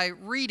life by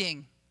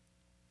reading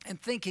and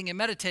thinking and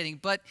meditating.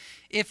 But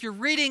if your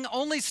reading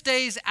only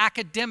stays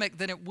academic,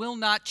 then it will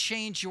not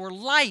change your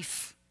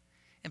life.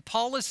 And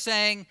Paul is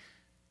saying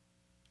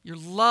your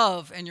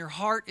love and your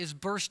heart is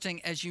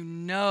bursting as you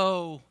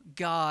know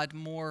God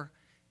more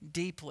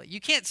deeply. You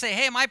can't say,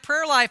 hey, my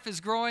prayer life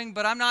is growing,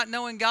 but I'm not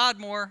knowing God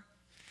more.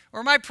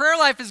 Or my prayer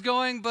life is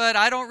going, but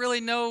I don't really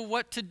know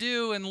what to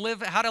do and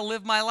how to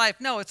live my life.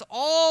 No, it's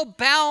all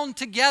bound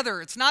together.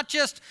 It's not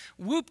just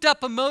whooped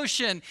up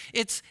emotion.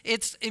 It's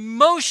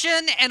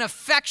emotion and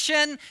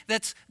affection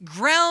that's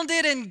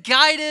grounded and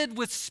guided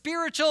with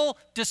spiritual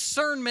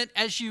discernment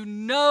as you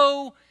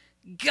know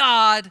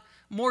God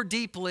more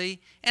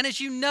deeply and as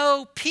you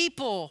know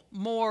people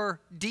more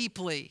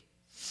deeply.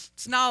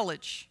 It's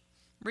knowledge.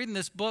 I'm reading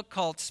this book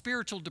called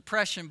Spiritual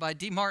Depression by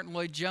D. Martin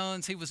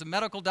Lloyd-Jones. He was a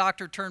medical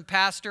doctor turned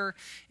pastor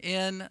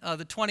in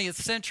the 20th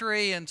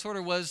century and sort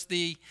of was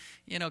the,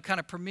 kind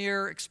of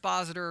premier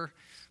expositor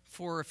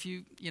for a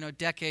few,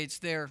 decades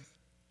there.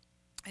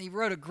 He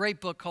wrote a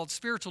great book called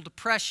Spiritual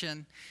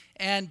Depression,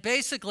 and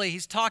basically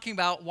he's talking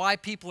about why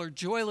people are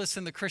joyless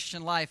in the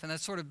Christian life, and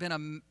that's sort of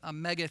been a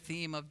mega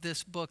theme of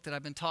this book that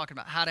I've been talking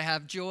about, how to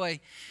have joy.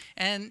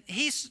 And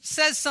he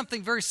says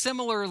something very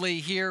similarly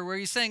here where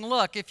he's saying,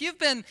 look, if you've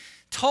been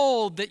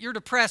told that you're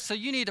depressed, so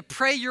you need to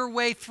pray your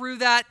way through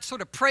that, sort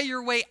of pray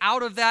your way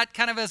out of that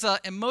kind of as an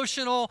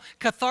emotional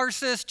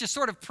catharsis, just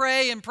sort of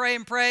pray and pray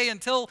and pray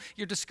until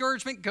your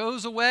discouragement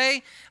goes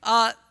away.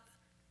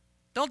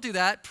 Don't do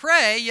that.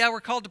 Pray. Yeah,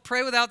 we're called to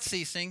pray without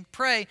ceasing.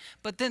 Pray,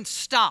 but then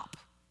stop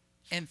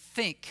and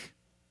think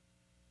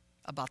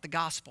about the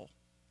gospel.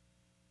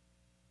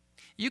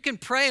 You can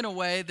pray in a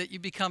way that you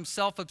become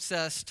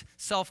self-obsessed,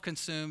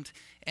 self-consumed,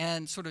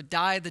 and sort of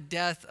die the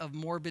death of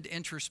morbid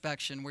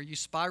introspection, where you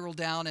spiral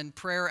down and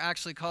prayer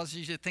actually causes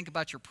you to think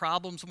about your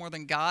problems more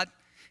than God.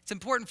 It's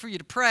important for you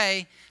to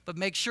pray, but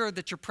make sure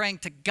that you're praying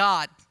to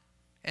God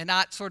and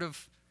not sort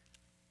of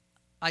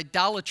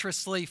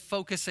idolatrously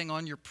focusing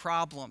on your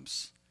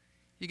problems.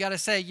 You got to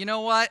say, you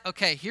know what?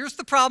 Okay, here's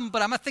the problem,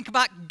 but I'm going to think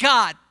about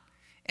God.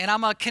 And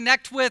I'm going to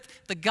connect with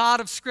the God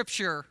of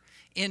Scripture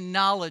in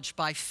knowledge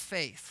by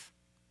faith.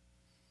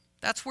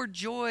 That's where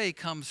joy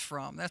comes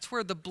from. That's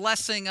where the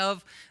blessing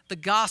of the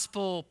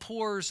gospel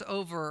pours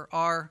over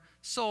our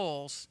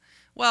souls.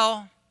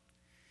 Well,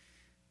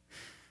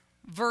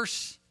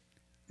 verse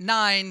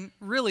 9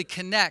 really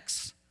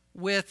connects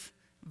with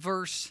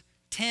verse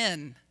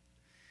 10.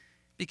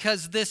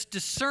 Because this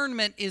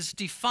discernment is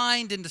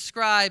defined and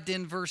described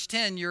in verse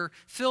 10. You're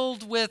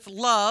filled with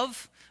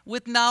love,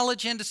 with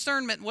knowledge and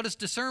discernment. What does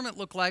discernment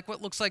look like?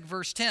 What looks like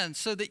verse 10?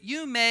 So that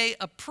you may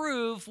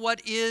approve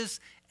what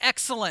is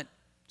excellent.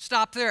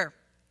 Stop there.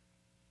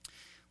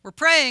 We're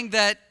praying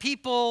that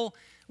people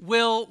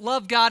will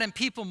love God and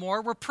people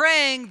more. We're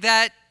praying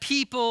that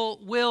people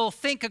will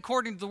think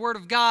according to the Word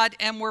of God.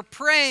 And we're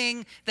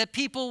praying that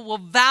people will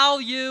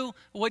value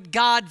what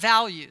God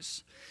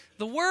values.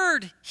 The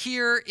word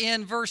here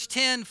in verse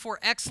 10 for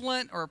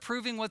excellent or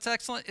approving what's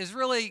excellent is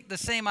really the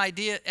same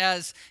idea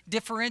as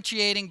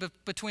differentiating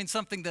between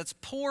something that's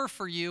poor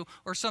for you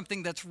or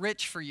something that's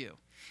rich for you.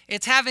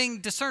 It's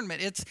having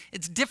discernment.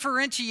 It's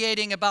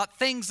differentiating about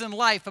things in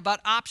life, about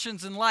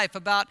options in life,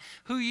 about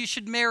who you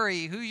should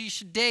marry, who you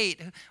should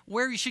date,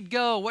 where you should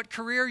go, what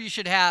career you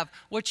should have,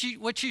 what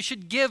you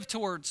should give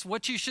towards,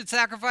 what you should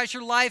sacrifice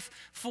your life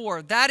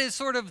for. That is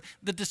sort of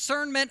the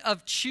discernment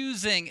of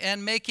choosing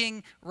and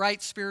making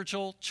right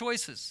spiritual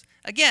choices.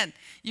 Again,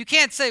 you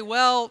can't say,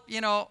 well,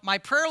 my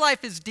prayer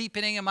life is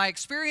deepening and my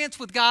experience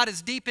with God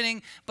is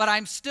deepening, but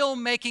I'm still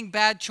making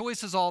bad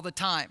choices all the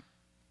time.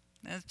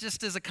 That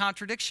just is a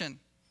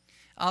contradiction.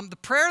 The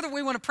prayer that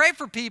we want to pray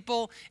for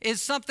people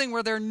is something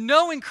where they're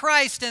knowing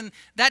Christ and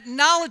that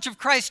knowledge of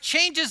Christ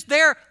changes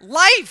their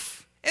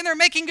life and they're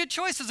making good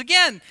choices.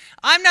 Again,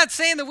 I'm not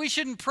saying that we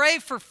shouldn't pray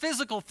for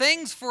physical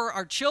things for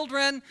our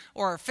children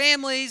or our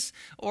families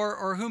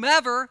or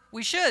whomever.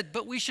 We should,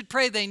 but we should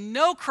pray they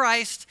know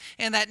Christ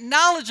and that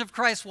knowledge of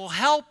Christ will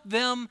help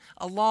them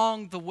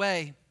along the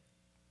way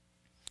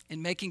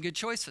in making good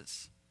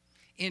choices,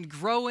 in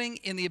growing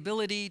in the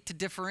ability to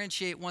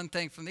differentiate one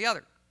thing from the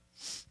other.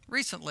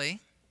 Recently,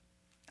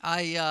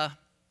 my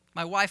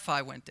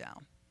Wi-Fi went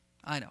down.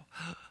 I know,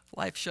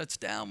 life shuts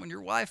down when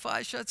your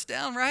Wi-Fi shuts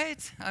down,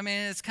 right? I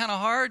mean, it's kind of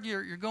hard.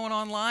 You're going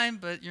online,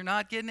 but you're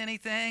not getting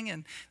anything,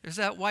 and there's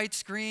that white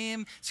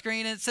screen,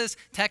 and it says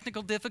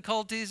technical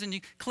difficulties, and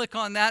you click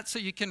on that so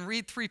you can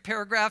read 3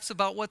 paragraphs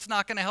about what's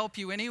not going to help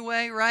you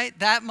anyway, right?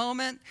 That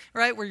moment,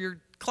 right, where you're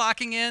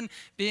clocking in,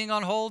 being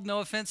on hold, no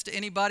offense to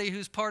anybody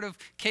who's part of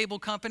cable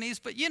companies,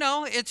 but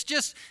it's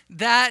just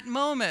that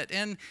moment.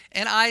 And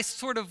I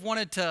sort of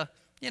wanted to,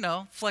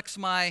 flex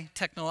my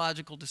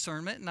technological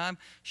discernment, and I'm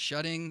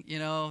shutting,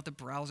 the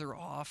browser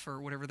off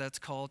or whatever that's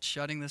called,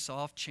 shutting this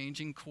off,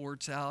 changing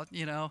cords out,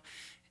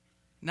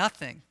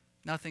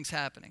 Nothing's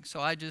happening. So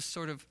I just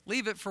sort of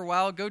leave it for a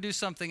while, go do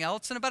something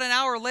else. And about an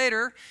hour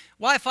later,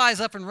 Wi-Fi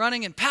is up and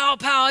running and pow,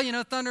 pow,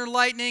 thunder and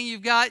lightning.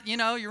 You've got,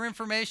 your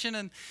information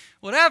and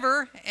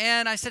whatever.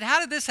 And I said,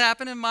 how did this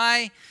happen? And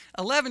my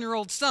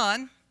 11-year-old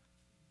son,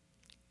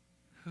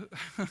 who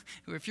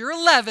if you're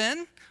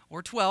 11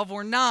 or 12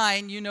 or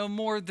 9, you know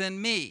more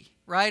than me,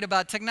 right,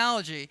 about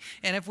technology.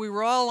 And if we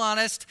were all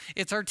honest,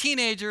 it's our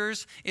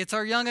teenagers, it's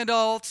our young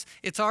adults,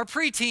 it's our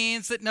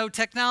preteens that know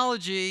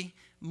technology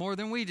more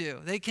than we do.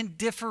 They can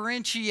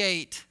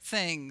differentiate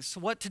things,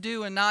 what to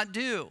do and not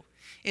do.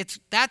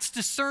 That's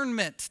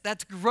discernment.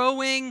 That's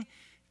growing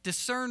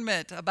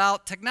discernment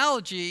about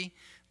technology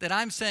that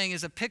I'm saying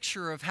is a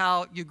picture of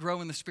how you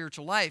grow in the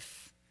spiritual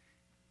life.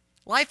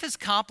 Life is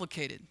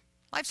complicated.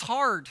 Life's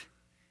hard.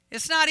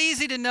 It's not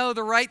easy to know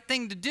the right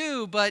thing to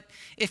do, but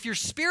if you're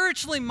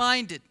spiritually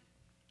minded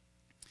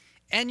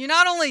and you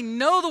not only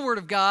know the Word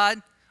of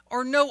God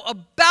or know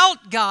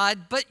about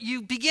God, but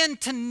you begin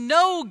to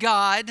know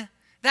God,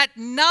 that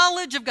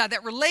knowledge of God,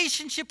 that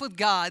relationship with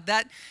God,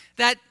 that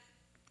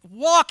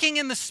walking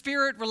in the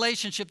Spirit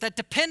relationship, that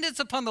dependence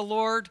upon the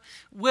Lord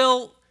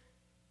will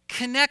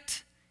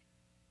connect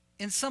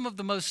in some of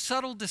the most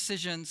subtle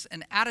decisions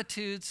and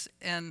attitudes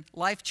and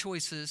life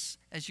choices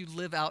as you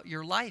live out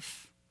your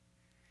life.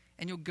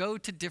 And you'll go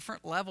to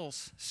different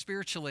levels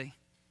spiritually.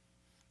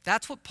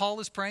 That's what Paul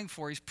is praying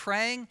for. He's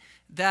praying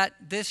that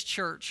this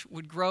church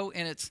would grow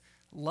in its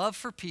love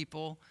for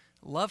people,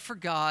 love for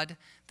God,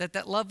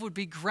 that love would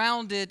be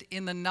grounded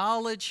in the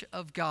knowledge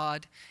of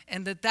God,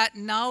 and that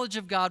knowledge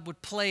of God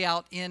would play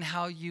out in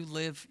how you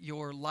live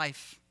your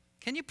life.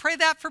 Can you pray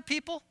that for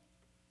people?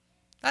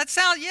 That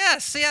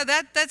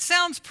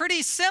sounds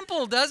pretty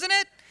simple, doesn't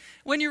it?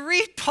 When you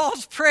read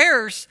Paul's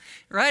prayers,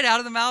 right out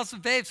of the mouths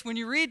of babes, when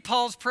you read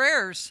Paul's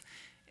prayers,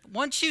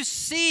 once you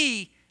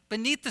see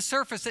beneath the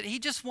surface that he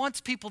just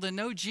wants people to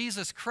know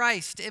Jesus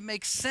Christ, it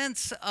makes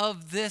sense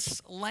of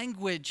this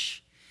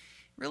language.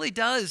 It really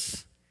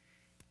does.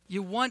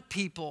 You want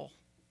people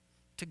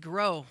to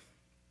grow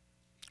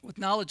with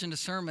knowledge and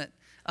discernment,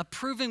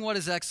 approving what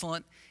is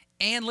excellent,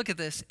 and look at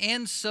this,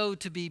 and so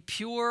to be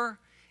pure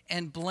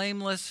and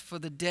blameless for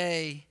the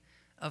day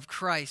of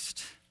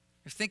Christ.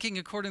 You're thinking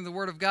according to the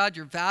Word of God,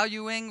 you're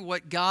valuing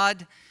what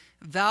God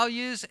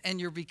values, and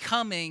you're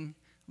becoming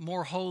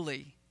more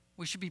holy.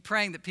 We should be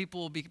praying that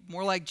people will be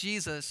more like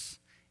Jesus,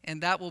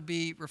 and that will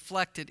be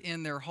reflected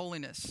in their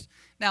holiness.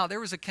 Now, there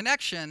was a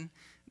connection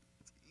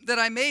that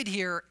I made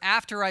here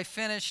after I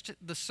finished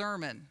the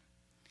sermon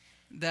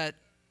that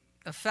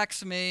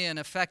affects me and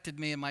affected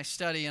me in my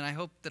study, and I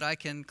hope that I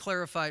can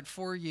clarify it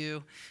for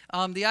you.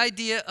 The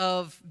idea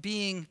of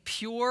being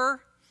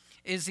pure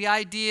is the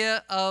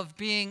idea of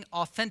being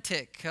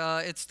authentic.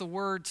 It's the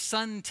word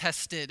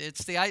sun-tested.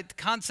 It's the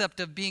concept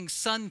of being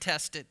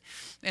sun-tested.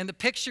 And the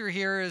picture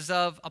here is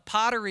of a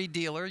pottery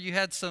dealer. You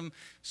had some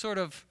sort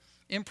of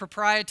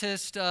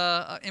improprietous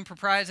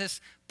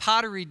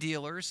pottery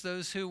dealers,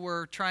 those who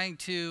were trying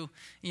to,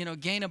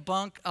 gain a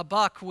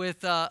buck with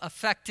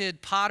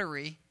affected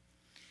pottery,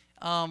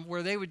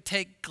 where they would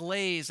take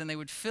glaze and they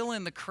would fill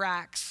in the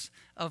cracks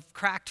of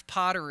cracked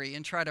pottery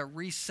and try to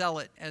resell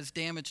it as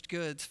damaged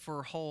goods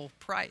for whole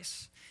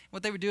price.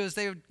 What they would do is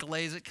they would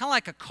glaze it, kind of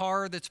like a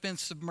car that's been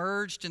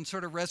submerged and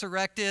sort of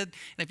resurrected.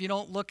 And if you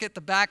don't look at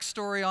the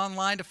backstory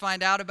online to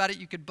find out about it,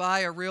 you could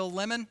buy a real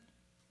lemon.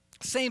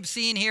 Same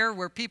scene here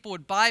where people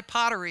would buy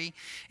pottery,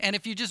 and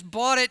if you just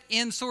bought it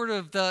in sort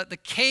of the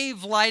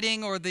cave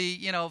lighting or the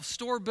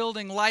store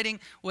building lighting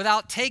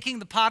without taking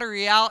the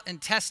pottery out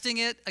and testing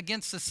it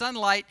against the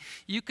sunlight,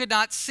 you could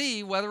not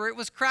see whether it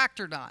was cracked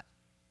or not.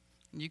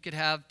 And you could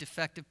have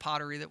defective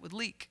pottery that would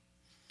leak.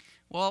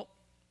 Well,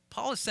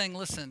 Paul is saying,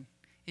 listen,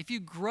 if you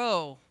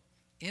grow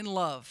in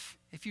love,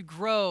 if you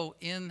grow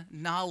in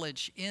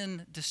knowledge,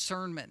 in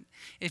discernment,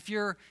 if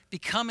you're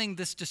becoming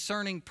this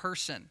discerning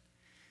person,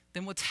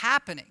 then what's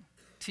happening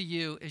to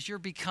you is you're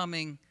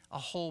becoming a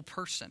whole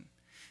person.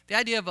 The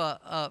idea of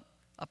a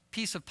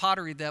piece of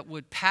pottery that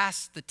would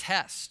pass the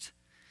test,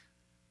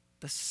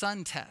 the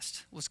sun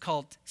test, was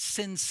called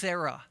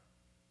sincera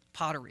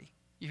pottery.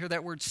 You hear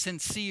that word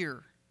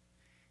sincere.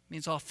 It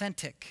means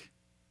authentic.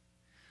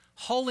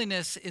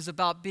 Holiness is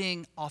about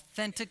being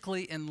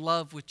authentically in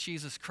love with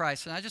Jesus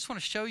Christ. And I just want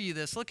to show you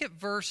this. Look at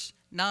verse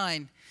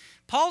 9.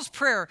 Paul's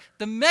prayer,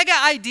 the mega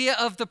idea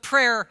of the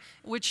prayer,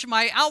 which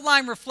my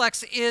outline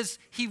reflects, is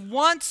he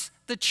wants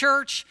the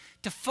church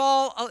to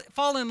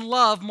fall in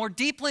love, more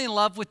deeply in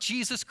love with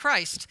Jesus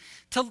Christ,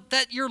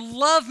 that your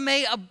love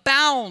may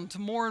abound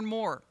more and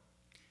more.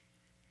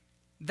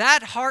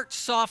 That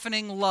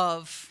heart-softening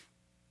love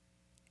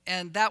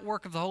and that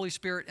work of the Holy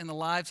Spirit in the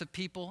lives of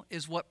people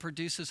is what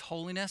produces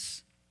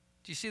holiness.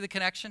 Do you see the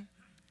connection?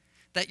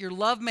 That your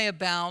love may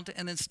abound,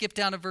 and then skip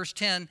down to verse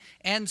 10,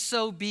 and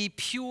so be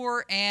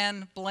pure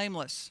and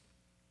blameless.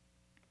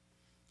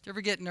 Do you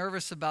ever get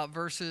nervous about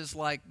verses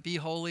like, be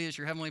holy as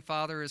your heavenly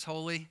Father is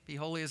holy, be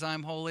holy as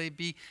I'm holy,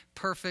 be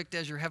perfect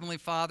as your heavenly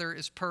Father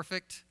is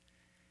perfect?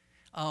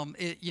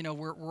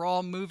 We're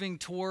all moving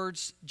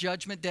towards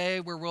Judgment Day,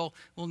 where we'll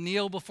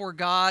kneel before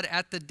God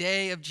at the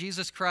day of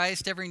Jesus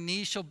Christ. Every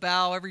knee shall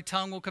bow, every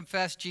tongue will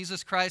confess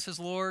Jesus Christ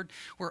is Lord.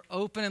 We're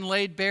open and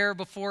laid bare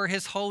before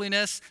His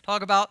holiness.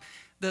 Talk about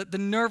the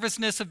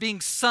nervousness of being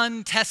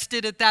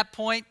sun-tested at that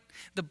point,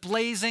 the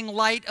blazing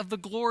light of the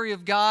glory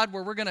of God,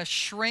 where we're going to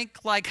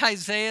shrink like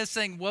Isaiah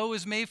saying, woe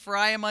is me, for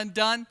I am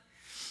undone.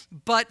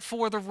 but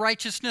for the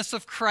righteousness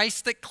of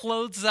Christ that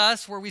clothes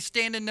us, where we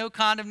stand in no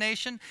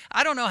condemnation.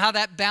 I don't know how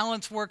that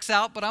balance works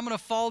out, but I'm going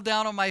to fall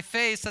down on my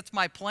face. That's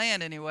my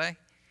plan anyway.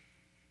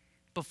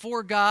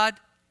 Before God,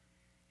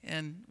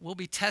 and we'll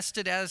be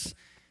tested as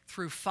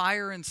through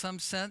fire in some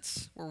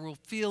sense, where we'll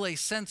feel a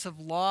sense of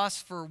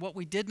loss for what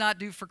we did not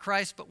do for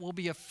Christ, but we'll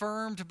be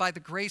affirmed by the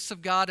grace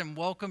of God and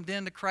welcomed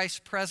into Christ's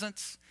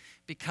presence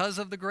because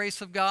of the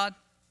grace of God.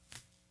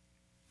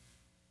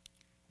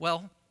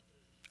 Well,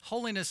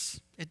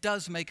 holiness, it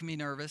does make me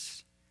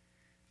nervous,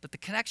 but the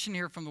connection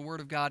here from the Word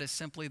of God is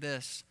simply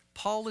this.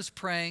 Paul is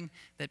praying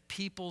that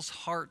people's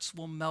hearts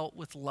will melt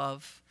with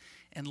love,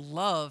 and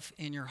love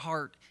in your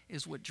heart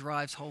is what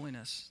drives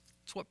holiness.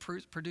 It's what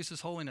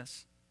produces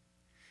holiness.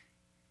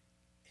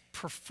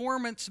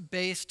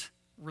 Performance-based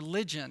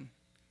religion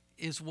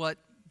is what,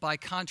 by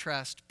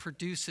contrast,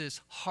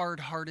 produces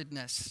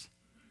hard-heartedness.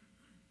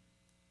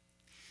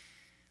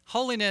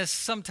 Holiness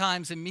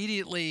sometimes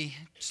immediately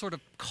sort of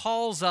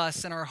calls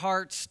us in our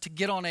hearts to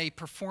get on a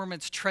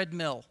performance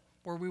treadmill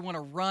where we want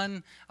to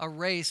run a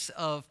race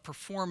of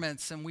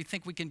performance and we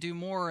think we can do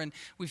more and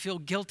we feel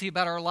guilty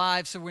about our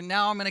lives. So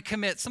now I'm going to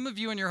commit. Some of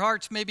you in your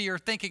hearts maybe are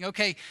thinking,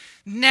 okay,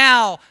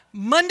 now,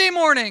 Monday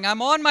morning,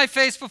 I'm on my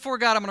face before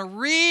God. I'm going to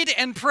read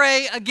and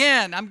pray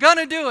again. I'm going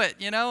to do it,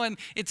 and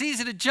it's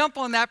easy to jump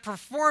on that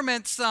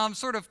performance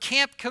sort of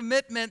camp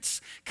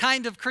commitments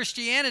kind of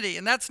Christianity.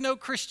 And that's no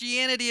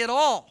Christianity at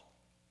all.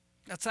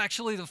 That's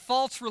actually the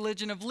false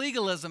religion of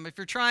legalism. If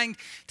you're trying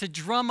to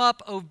drum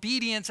up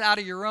obedience out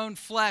of your own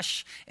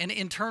flesh and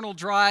internal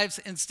drives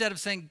instead of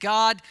saying,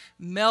 God,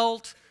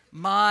 melt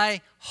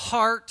my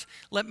heart.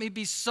 Let me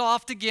be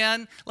soft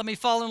again. Let me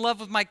fall in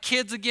love with my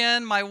kids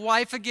again, my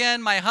wife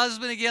again, my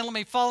husband again. Let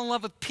me fall in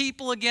love with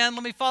people again.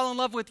 Let me fall in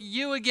love with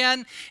you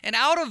again. And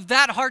out of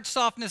that heart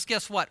softness,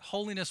 guess what?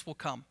 Holiness will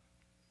come.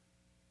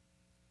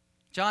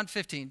 John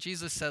 15,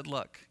 Jesus said,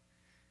 look,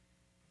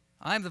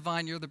 I'm the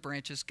vine, you're the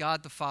branches.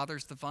 God the Father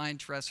is the vine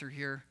dresser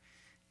here.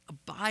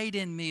 Abide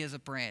in me as a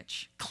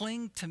branch.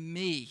 Cling to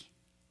me.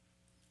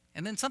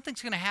 And then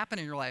something's going to happen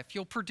in your life.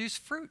 You'll produce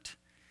fruit,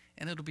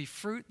 and it'll be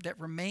fruit that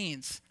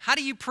remains. How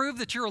do you prove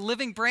that you're a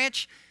living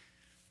branch?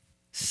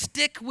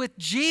 Stick with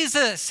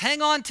Jesus.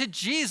 Hang on to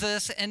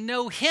Jesus and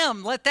know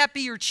him. Let that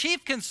be your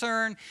chief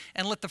concern,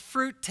 and let the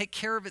fruit take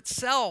care of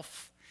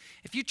itself.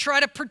 If you try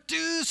to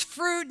produce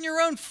fruit in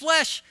your own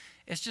flesh,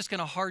 it's just going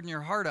to harden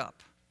your heart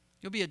up.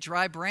 You'll be a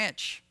dry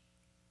branch.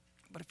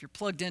 But if you're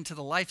plugged into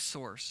the life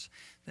source,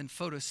 then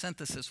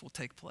photosynthesis will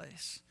take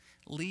place.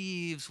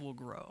 Leaves will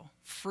grow.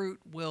 Fruit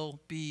will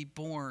be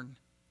born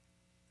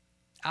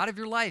out of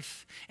your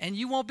life. And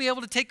you won't be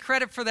able to take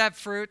credit for that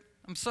fruit.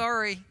 I'm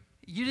sorry.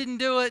 You didn't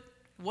do it.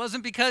 It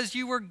wasn't because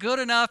you were good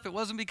enough. It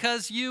wasn't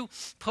because you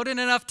put in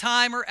enough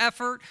time or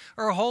effort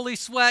or a holy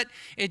sweat.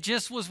 It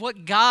just was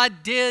what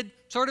God did,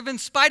 sort of in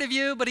spite of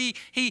you, but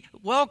he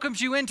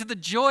welcomes you into the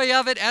joy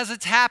of it as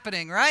it's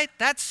happening, right?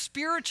 That's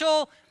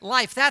spiritual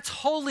life. That's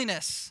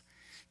holiness.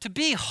 To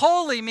be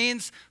holy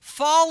means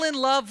fall in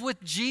love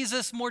with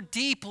Jesus more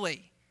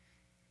deeply.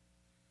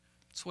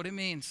 That's what it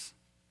means.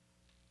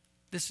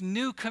 This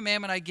new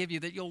commandment I give you,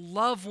 that you'll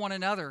love one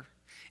another.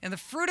 And the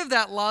fruit of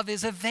that love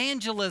is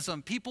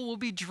evangelism. People will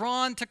be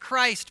drawn to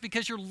Christ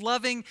because you're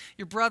loving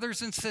your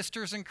brothers and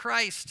sisters in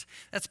Christ.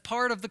 That's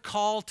part of the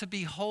call to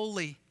be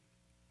holy.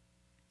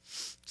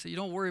 So you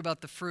don't worry about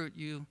the fruit.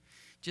 You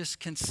just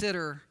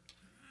consider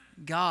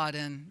God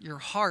and your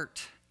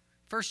heart.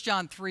 1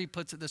 John 3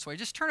 puts it this way.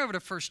 Just turn over to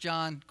 1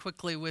 John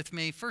quickly with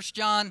me. 1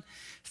 John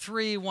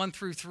 3, 1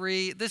 through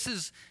 3. This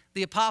is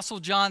the Apostle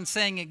John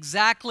saying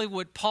exactly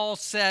what Paul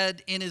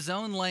said in his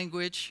own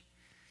language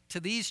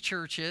to these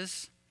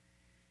churches.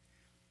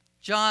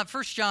 1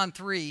 John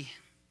 3,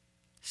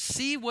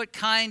 see what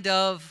kind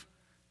of,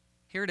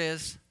 here it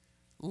is,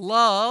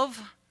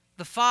 love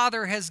the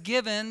Father has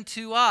given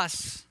to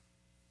us,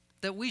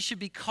 that we should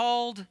be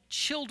called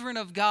children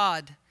of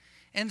God.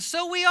 And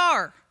so we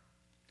are.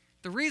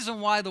 The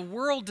reason why the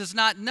world does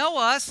not know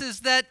us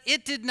is that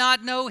it did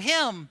not know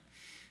him.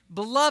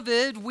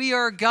 Beloved, we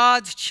are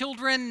God's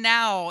children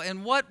now,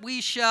 and what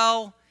we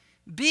shall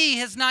be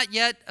has not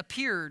yet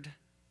appeared.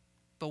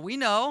 But we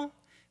know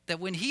that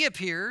when he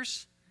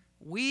appears,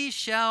 we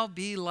shall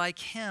be like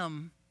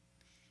him,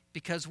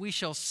 because we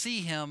shall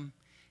see him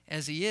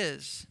as he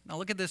is. Now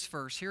look at this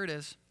verse. Here it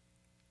is.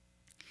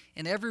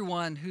 And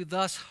everyone who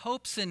thus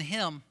hopes in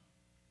him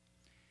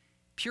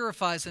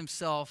purifies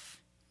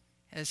himself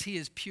as he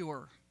is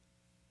pure.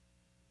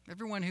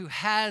 Everyone who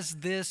has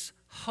this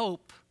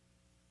hope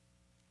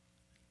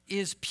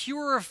is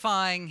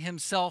purifying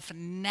himself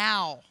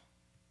now,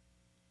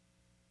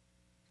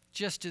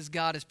 just as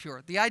God is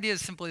pure. The idea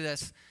is simply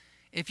this.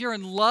 If you're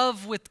in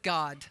love with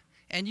God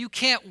and you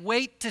can't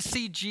wait to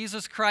see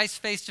Jesus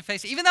Christ face to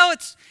face, even though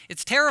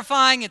it's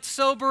terrifying, it's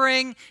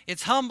sobering,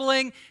 it's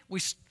humbling,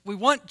 we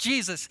want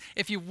Jesus.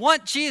 If you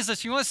want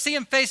Jesus, you want to see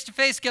him face to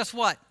face, guess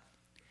what?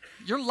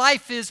 Your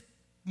life is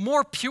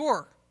more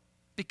pure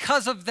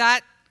because of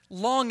that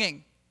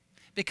longing.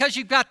 Because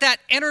you've got that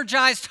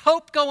energized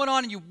hope going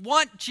on and you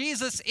want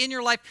Jesus in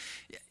your life.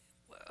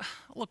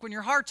 Look, when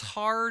your heart's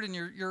hard and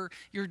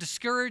you're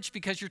discouraged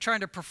because you're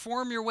trying to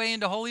perform your way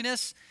into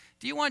holiness,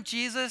 do you want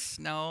Jesus?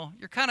 No,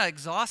 you're kind of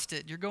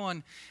exhausted. You're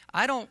going,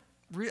 I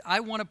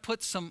want to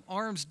put some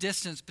arm's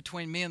distance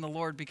between me and the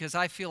Lord because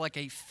I feel like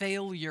a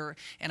failure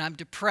and I'm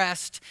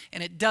depressed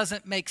and it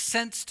doesn't make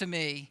sense to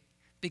me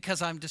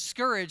because I'm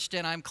discouraged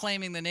and I'm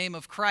claiming the name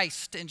of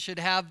Christ and should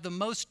have the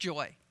most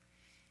joy.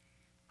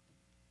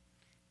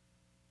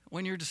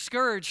 When you're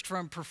discouraged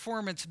from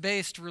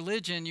performance-based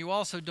religion, you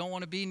also don't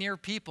want to be near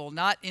people,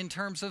 not in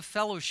terms of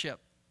fellowship.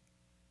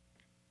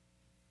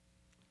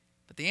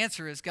 But the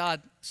answer is,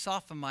 God,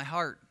 soften my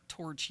heart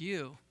towards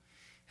you.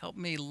 Help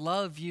me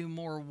love you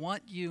more,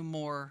 want you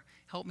more.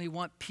 Help me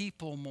want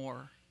people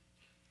more.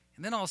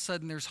 And then all of a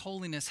sudden, there's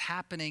holiness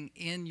happening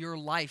in your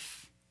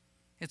life.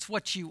 It's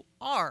what you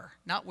are,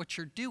 not what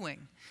you're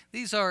doing.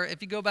 These are,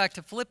 if you go back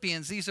to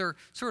Philippians, these are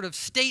sort of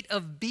state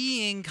of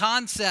being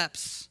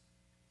concepts.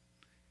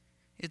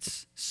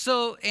 It's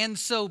so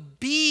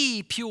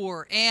be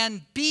pure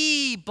and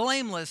be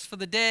blameless for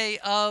the day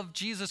of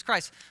Jesus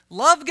Christ.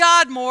 Love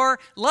God more,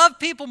 love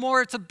people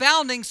more. It's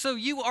abounding, so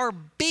you are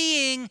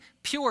being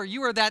pure.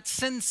 You are that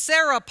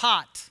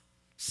sincerapot,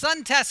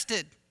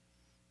 sun-tested,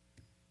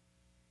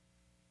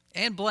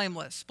 and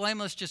blameless.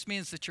 Blameless just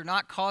means that you're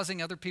not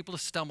causing other people to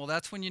stumble.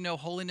 That's when you know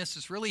holiness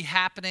is really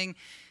happening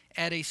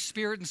at a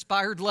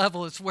spirit-inspired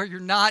level. It's where you're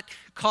not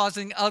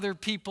causing other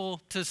people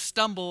to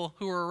stumble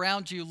who are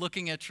around you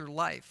looking at your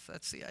life.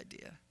 That's the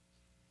idea.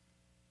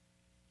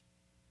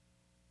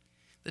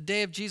 The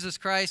day of Jesus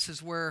Christ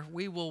is where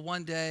we will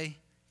one day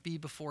be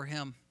before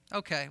him.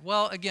 Okay,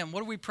 well, again,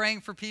 what are we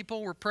praying for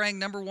people? We're praying,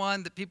 number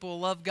one, that people will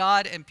love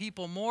God and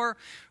people more.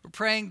 We're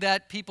praying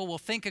that people will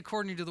think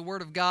according to the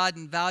Word of God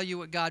and value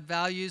what God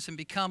values and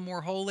become more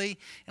holy.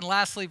 And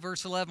lastly,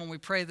 verse 11, we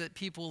pray that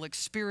people will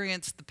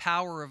experience the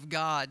power of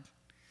God.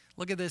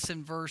 Look at this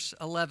in verse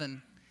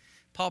 11.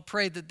 Paul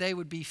prayed that they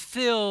would be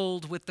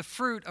filled with the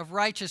fruit of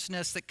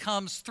righteousness that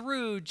comes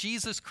through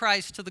Jesus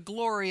Christ to the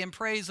glory and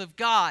praise of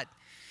God.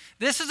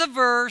 This is a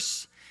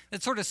verse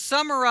that sort of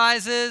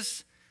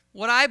summarizes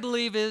what I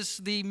believe is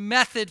the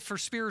method for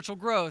spiritual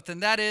growth,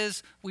 and that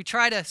is we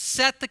try to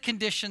set the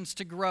conditions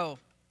to grow.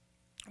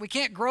 We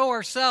can't grow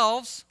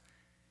ourselves,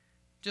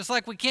 just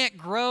like we can't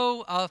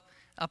grow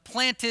a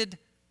planted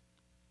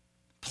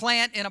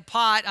plant in a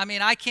pot. I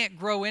mean, I can't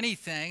grow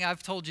anything.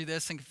 I've told you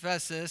this and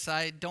confessed this.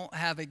 I don't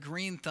have a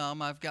green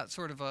thumb. I've got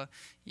sort of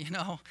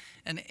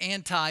an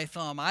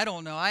anti-thumb. I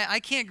don't know. I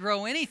can't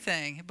grow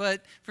anything.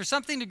 But for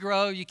something to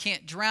grow, you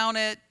can't drown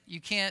it. You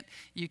can't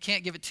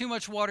give it too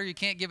much water. You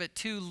can't give it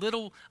too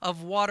little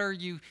of water.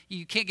 You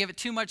can't give it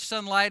too much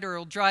sunlight or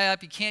it'll dry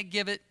up. You can't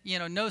give it,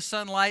 no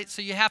sunlight.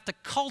 So you have to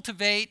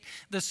cultivate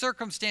the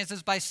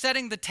circumstances by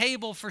setting the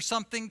table for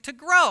something to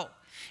grow.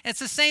 It's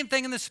the same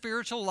thing in the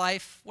spiritual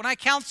life. When I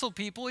counsel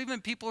people, even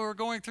people who are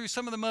going through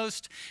some of the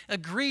most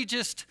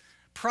egregious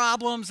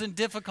problems and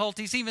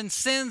difficulties, even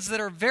sins that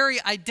are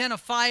very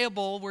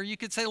identifiable, where you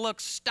could say, look,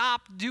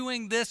 stop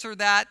doing this or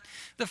that.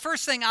 The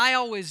first thing I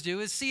always do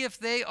is see if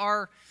they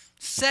are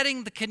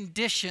setting the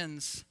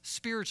conditions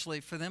spiritually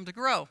for them to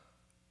grow.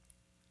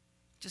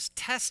 Just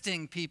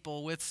testing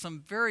people with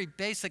some very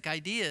basic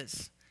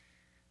ideas.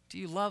 Do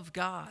you love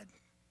God?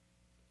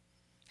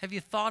 Have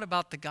you thought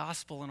about the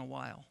gospel in a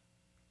while?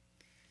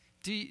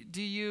 Do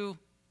you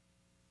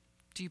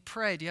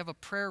pray? Do you have a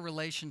prayer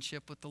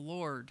relationship with the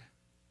Lord?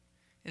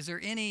 Is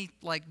there any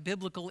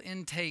biblical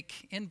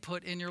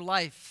input in your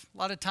life? A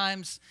lot of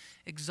times,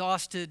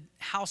 exhausted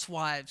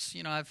housewives,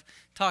 I've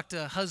talked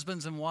to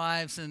husbands and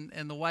wives, and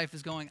the wife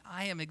is going,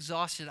 I am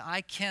exhausted.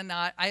 I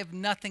have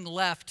nothing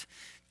left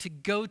to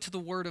go to the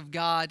Word of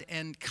God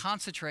and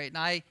concentrate. And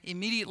I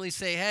immediately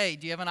say, hey,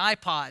 do you have an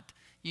iPod?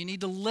 You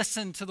need to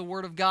listen to the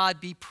Word of God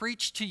be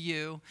preached to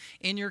you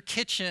in your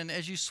kitchen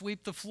as you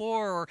sweep the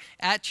floor or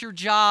at your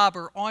job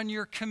or on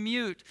your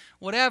commute,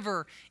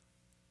 whatever.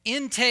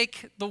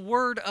 Intake the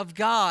Word of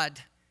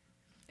God.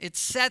 It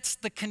sets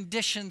the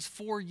conditions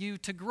for you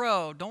to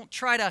grow. Don't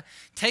try to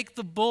take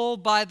the bull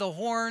by the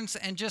horns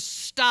and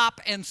just stop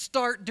and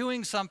start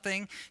doing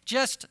something.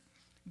 Just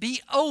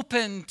be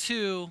open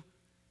to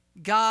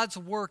God's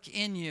work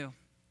in you.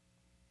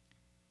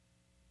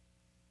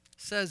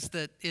 Says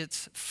that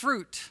it's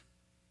fruit.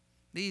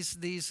 This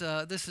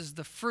is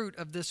the fruit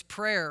of this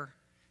prayer.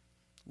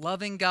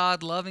 Loving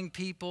God, loving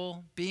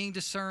people, being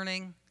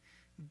discerning,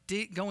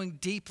 going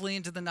deeply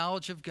into the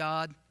knowledge of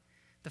God.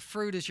 The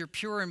fruit is you're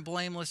pure and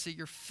blameless, that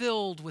you're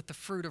filled with the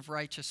fruit of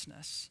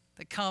righteousness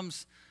that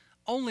comes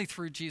only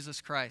through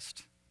Jesus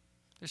Christ.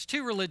 There's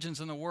two religions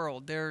in the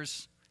world.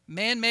 There's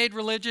man-made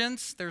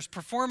religions, there's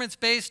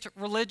performance-based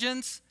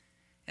religions,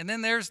 and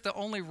then there's the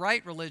only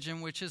right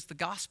religion, which is the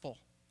gospel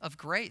of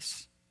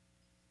grace,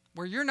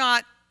 where you're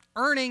not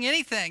earning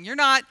anything. You're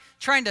not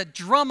trying to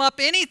drum up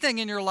anything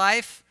in your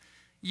life.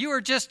 You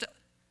are just,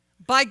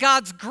 by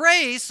God's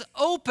grace,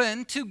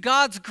 open to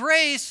God's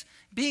grace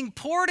being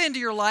poured into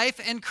your life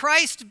and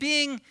Christ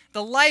being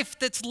the life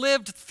that's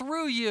lived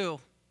through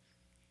you.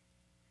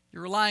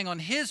 You're relying on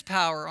His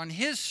power, on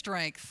His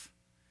strength,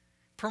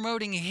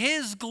 promoting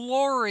his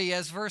glory,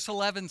 as verse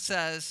 11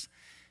 says,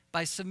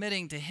 by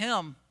submitting to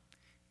him,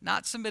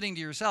 not submitting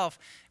to yourself.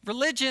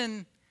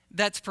 Religion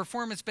that's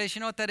performance-based, you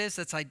know what that is?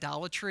 That's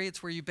idolatry.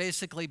 It's where you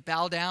basically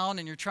bow down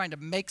and you're trying to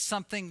make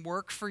something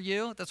work for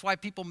you. That's why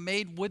people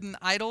made wooden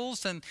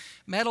idols and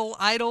metal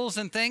idols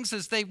and things,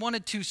 is they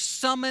wanted to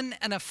summon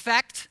an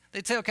effect.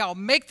 They'd say, okay, I'll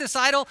make this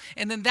idol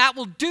and then that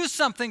will do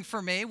something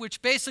for me,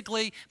 which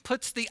basically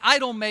puts the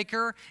idol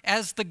maker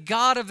as the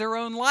god of their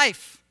own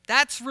life.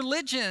 That's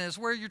religion, is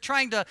where you're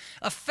trying to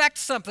affect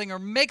something or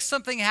make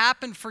something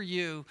happen for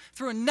you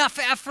through enough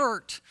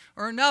effort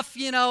or enough,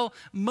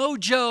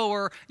 mojo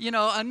or,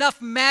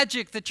 enough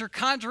magic that you're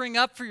conjuring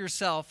up for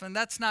yourself. And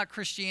that's not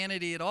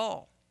Christianity at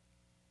all.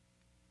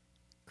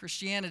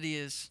 Christianity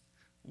is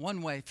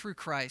one way, through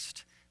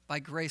Christ, by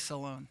grace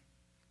alone.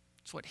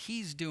 It's what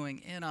he's doing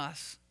in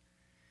us,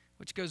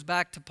 which goes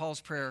back to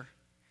Paul's prayer.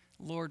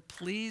 Lord,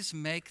 please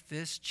make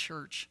this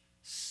church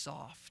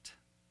soft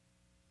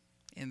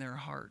in their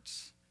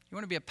hearts. You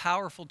want to be a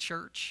powerful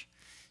church?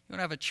 You want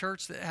to have a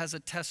church that has a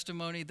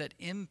testimony that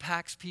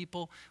impacts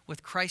people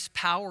with Christ's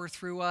power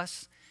through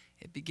us?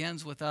 It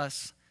begins with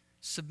us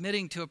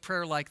submitting to a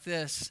prayer like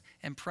this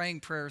and praying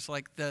prayers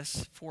like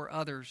this for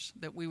others,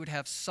 that we would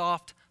have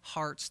soft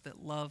hearts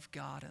that love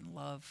God and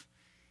love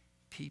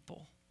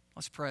people.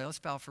 Let's pray. Let's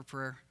bow for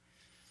prayer.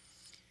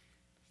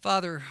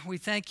 Father, we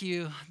thank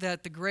you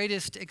that the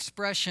greatest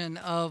expression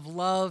of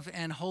love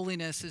and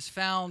holiness is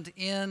found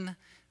in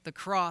the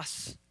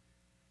cross,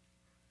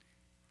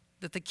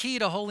 that the key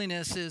to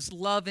holiness is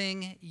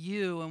loving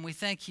you. And we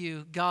thank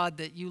you, God,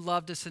 that you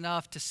loved us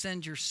enough to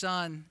send your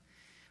Son,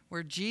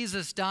 where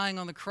Jesus dying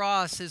on the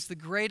cross is the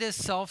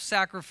greatest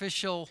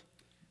self-sacrificial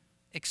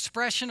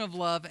expression of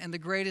love and the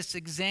greatest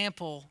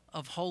example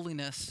of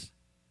holiness.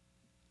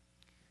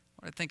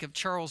 I think of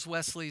Charles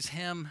Wesley's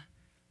hymn,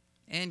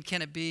 "And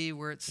Can It Be?"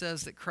 where it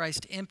says that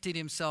Christ emptied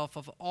himself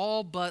of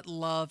all but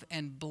love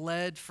and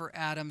bled for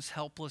Adam's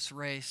helpless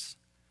race.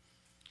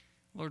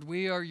 Lord,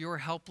 we are your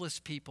helpless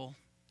people.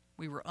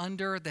 We were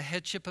under the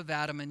headship of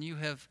Adam, and you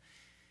have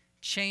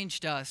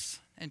changed us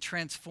and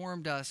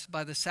transformed us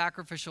by the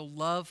sacrificial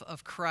love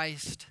of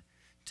Christ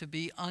to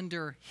be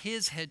under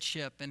his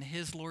headship and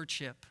his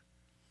lordship.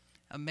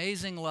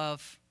 Amazing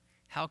love.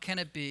 How can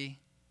it be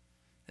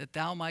that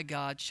thou, my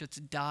God,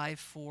 shouldst die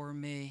for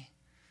me?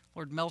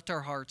 Lord, melt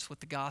our hearts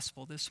with the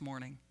gospel this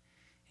morning.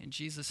 In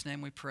Jesus'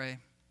 name we pray.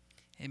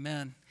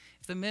 Amen.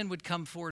 If the men would come forward.